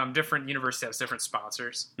different universities have different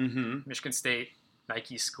sponsors. Mm-hmm. Michigan State,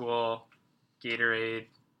 Nike School, Gatorade,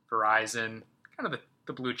 Verizon, kind of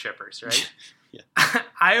the blue chippers, right? Yeah.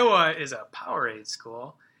 Iowa is a Powerade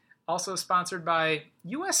school, also sponsored by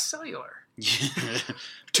U.S. Cellular.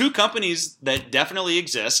 Two companies that definitely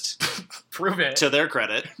exist. Prove it. To their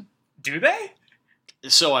credit. Do they?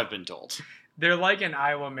 So I've been told. They're like an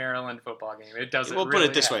Iowa-Maryland football game. It doesn't We'll put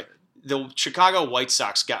it this way. The Chicago White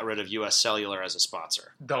Sox got rid of U.S. Cellular as a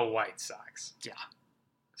sponsor. The White Sox. Yeah.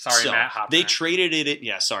 Sorry, Matt Hopper. They traded it in.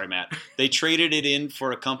 Yeah, sorry, Matt. They traded it in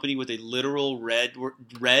for a company with a literal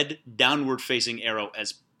red downward-facing arrow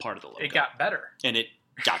as part of the logo. It got better. And it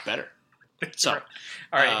got better. So,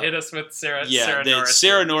 all right, hit us with Sarah. Yeah, Sarah Norris.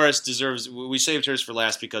 Sarah Norris deserves. We saved hers for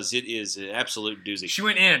last because it is an absolute doozy. She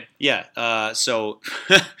went in. Yeah. So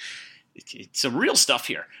it's some real stuff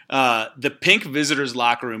here. The pink visitors'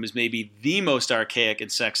 locker room is maybe the most archaic and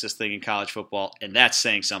sexist thing in college football, and that's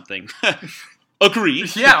saying something. Agree.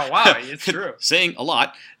 Yeah. Wow. It's true. Saying a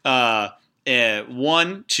lot.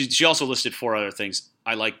 One. She also listed 4 other things.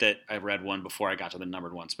 I like that I read one before I got to the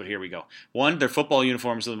numbered ones, but here we go. 1, their football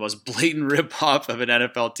uniforms are the most blatant rip-off of an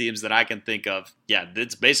NFL teams that I can think of. Yeah,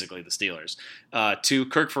 it's basically the Steelers. 2,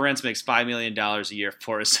 Kirk Ferentz makes $5 million a year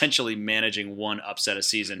for essentially managing one upset a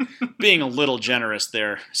season. Being a little generous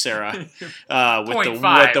there, Sarah, with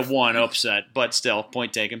the one upset, but still,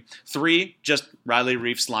 point taken. 3, just Riley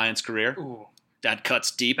Reif's Lions career. Ooh. That cuts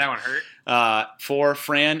deep. That one hurt. 4,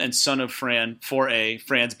 Fran and son of Fran. 4A,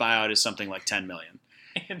 Fran's buyout is something like $10 million.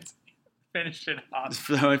 Finish it off.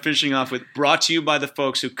 Finishing off with, brought to you by the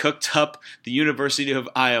folks who cooked up the University of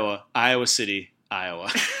Iowa, Iowa City,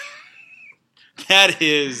 Iowa. That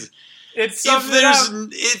is... It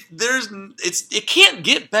can't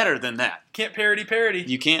get better than that. Can't parody.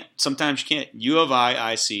 You can't. Sometimes you can't. U of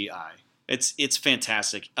ICI. It's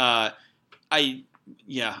fantastic. One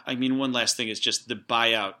last thing is just the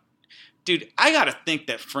buyout. Dude, I got to think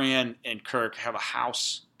that Fran and Kirk have a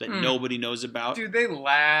house that nobody knows about. Dude, they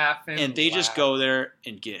laugh. And they just go there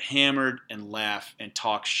and get hammered and laugh and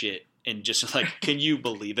talk shit. And just like, can you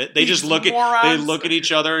believe it? They just look at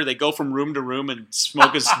each other. They go from room to room and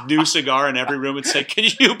smoke a new cigar in every room and say, "Can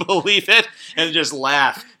you believe it?" And just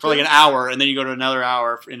laugh for like an hour. And then you go to another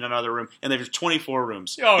hour in another room. And there's 24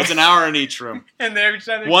 rooms. Oh. It's an hour in each room. And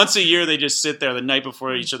once a year, they just sit there the night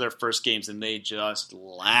before each of their first games and they just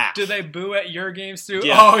laugh. Do they boo at your games too?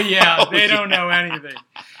 Yeah. Oh yeah, they don't know anything.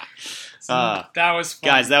 That was fun.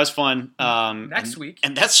 Guys, that was fun. Next week.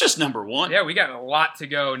 And that's just number one. Yeah, we got a lot to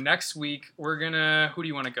go. Next week, we're going to... Who do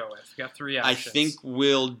you want to go with? We got 3 options. I think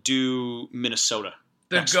we'll do Minnesota.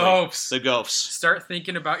 The Gophs. The Gophs. Start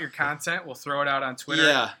thinking about your content. We'll throw it out on Twitter.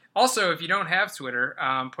 Yeah. Also, if you don't have Twitter,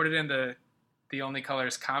 put it in the Only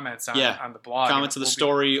Colors comments on the blog. Comments of the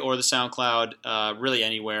story or the SoundCloud, really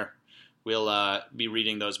anywhere. We'll be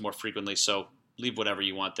reading those more frequently, so leave whatever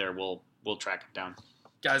you want there. We'll track it down.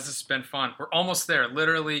 Guys, this has been fun. We're almost there.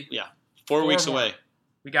 Literally. Yeah. 4 weeks away.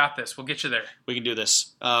 We got this. We'll get you there. We can do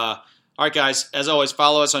this. All right, guys. As always,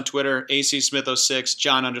 follow us on Twitter, ACSmith06,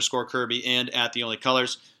 John_Kirby, and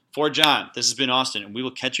 @TheOnlyColors. For John, this has been Austin, and we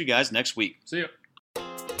will catch you guys next week. See ya.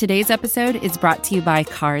 Today's episode is brought to you by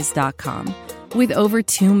Cars.com. With over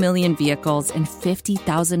 2 million vehicles and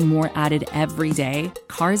 50,000 more added every day,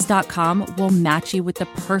 Cars.com will match you with the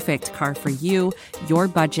perfect car for you, your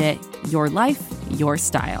budget, your life, your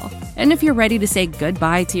style. And if you're ready to say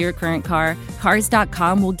goodbye to your current car,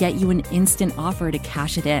 Cars.com will get you an instant offer to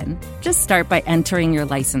cash it in. Just start by entering your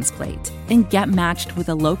license plate and get matched with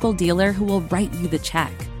a local dealer who will write you the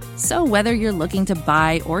check. So whether you're looking to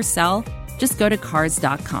buy or sell, just go to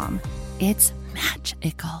Cars.com. It's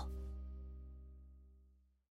magical.